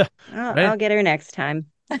 yeah, right? I'll get her next time.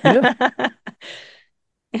 Yeah,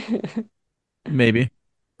 maybe.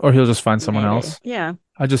 Or he'll just find someone Maybe. else. Yeah.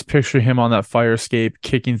 I just picture him on that fire escape,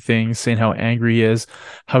 kicking things, saying how angry he is,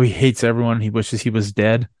 how he hates everyone, he wishes he was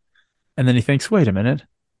dead. And then he thinks, wait a minute,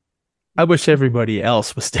 I wish everybody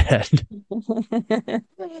else was dead.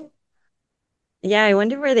 Yeah, I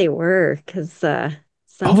wonder where they were because Oh,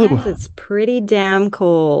 sometimes it's pretty damn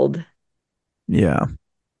cold. yeah.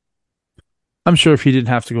 I'm sure if he didn't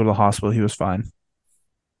have to go to the hospital, he was fine.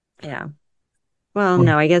 Yeah. Well, Or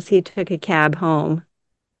no, I guess he took a cab home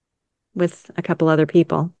with a couple other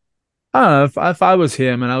people. I don't know if I was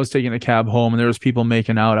him and I was taking a cab home and there was people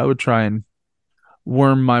making out, I would try and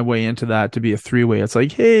worm my way into that to be a three-way. It's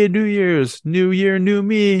like, hey, New Year's, New Year, new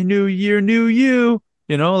me, New Year, new you.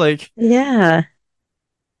 Like, Yeah.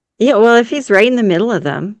 Yeah, well, if he's right in the middle of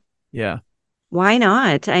them, yeah, why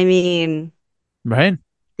not? I mean, right?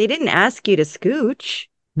 they didn't ask you to scooch.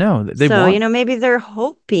 No, they So, want. maybe they're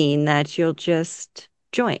hoping that you'll just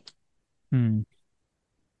join. Hmm.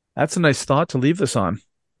 That's a nice thought to leave this on.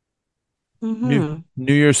 New Hmm.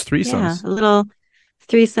 New Year's Yeah, threesomes. a little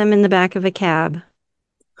threesome in the back of a cab.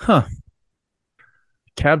 Huh.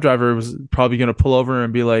 Cab driver was probably gonna pull over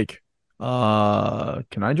and be like,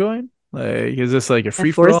 can I join? Like, is this like a A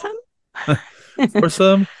free for all? foursome?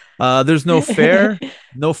 Foursome? There's no fare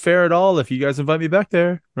at all if you guys invite me back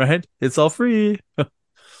there, right? It's all free.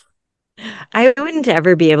 I wouldn't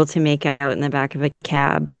ever be able to make out in the back of a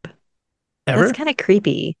cab. That's Ever? kind of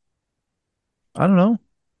creepy. I don't know.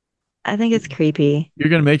 I think it's creepy. You're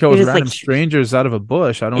gonna make out You're with just like random strangers out of a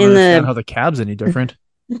bush. I don't in understand the how the cab's any different.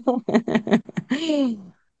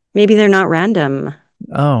 maybe they're not random.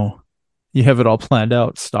 Oh, you have it all planned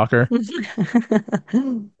out, stalker.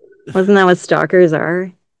 Wasn't that what stalkers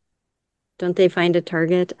are? Don't they find a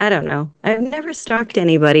target? I don't know. I've never stalked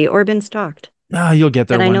anybody or been stalked Ah, you'll get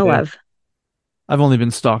there that I one know day. of. I've only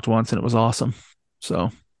been stalked once and it was awesome.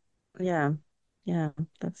 So, Yeah. Yeah,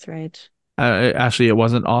 that's right. actually, it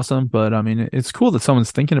wasn't awesome, but I mean, it's cool that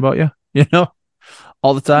someone's thinking about you, you know,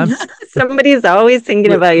 all the time. Somebody's always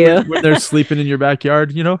thinking about you. When they're sleeping in your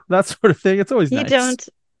backyard, that sort of thing. It's always You nice. don't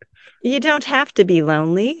you don't have to be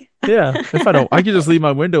lonely. Yeah. If I don't, I could just leave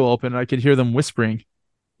my window open and I could hear them whispering,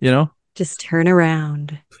 you know, Just turn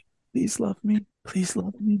around. please love me. Please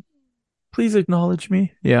love me. Please acknowledge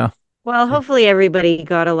me. Yeah. Well, hopefully everybody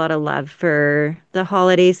got a lot of love for the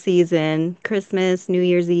holiday season, Christmas, New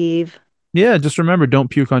Year's Eve. Yeah. Just remember, don't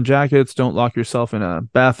puke on jackets. Don't lock yourself in a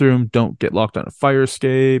bathroom. Don't get locked on a fire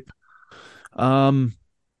escape. Um,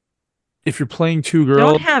 if you're playing two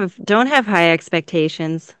girls, Don't have high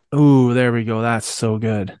expectations. ooh, there we go. That's so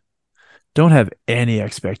good. Don't have any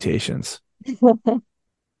expectations.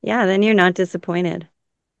 Yeah, then you're not disappointed.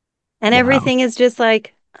 And Wow. everything is just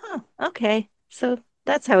like, oh, okay. So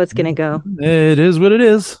that's how it's gonna go. It is what it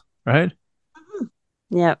is, right? Mhm.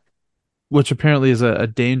 Yep. Which apparently is a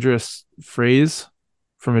dangerous phrase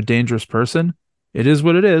from a dangerous person. It is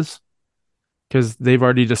what it is because What's it from? they've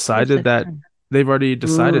already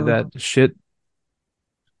decided Ooh. that shit,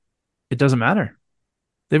 it doesn't matter.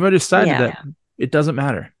 They've already decided Yeah. that it doesn't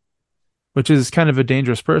matter, which is kind of a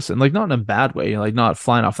dangerous person. Like not in a bad way, like not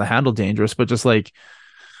flying off the handle dangerous, but just like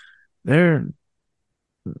they're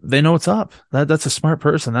they know what's up. That's a smart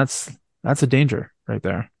person. That's a danger right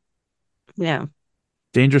there. Yeah.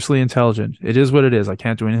 Dangerously intelligent. It is what it is. I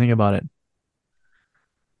can't do anything about it.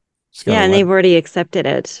 Just gotta Yeah, and let. they've already accepted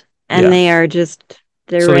it. And Yeah.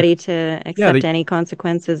 they're So ready to yeah, accept any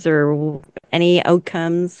consequences or any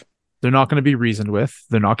outcomes. they're not going to be reasoned with.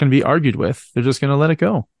 They're not going to be argued with. They're just going to let it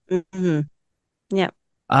go. Hmm. Yep.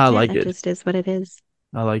 I Yeah, like it it. just is what it is.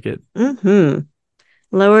 I like it. Hmm.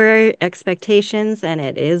 Lower expectations, and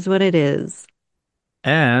it is what it is.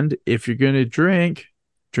 And if you're going to drink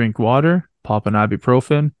water, pop an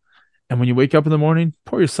ibuprofen, and when you wake up in the morning,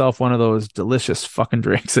 pour yourself one of those delicious fucking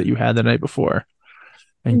drinks that you had the night before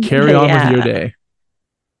and carry on with your Yeah. day.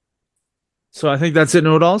 So I think that's it,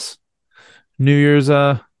 know-it-alls. New Year's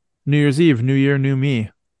New Year's Eve, New Year, new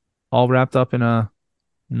me, all wrapped up in a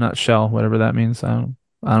nutshell, whatever that means. I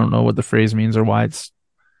don't know what the phrase means or why it's.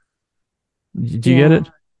 Do you get Yeah. it?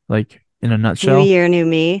 Like in a New nutshell? year, new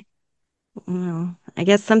me. Well, I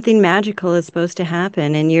guess something magical is supposed to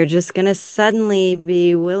happen, and you're just going to suddenly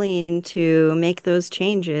be willing to make those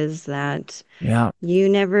changes that Yeah. you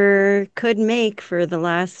never could make for the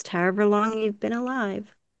last however long you've been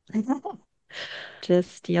alive.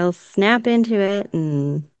 Just you'll snap into it,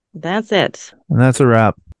 and that's it. And that's a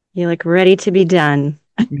wrap. You look ready to be done.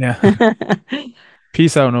 Yeah.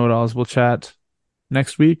 Peace out, know-it-alls. We'll chat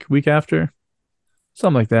next week, week after,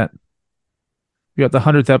 something like that. We got the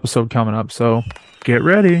 100th episode coming up, so get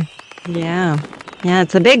ready. Yeah. Yeah,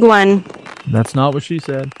 it's a big one. That's not what she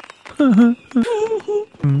said. Mhm.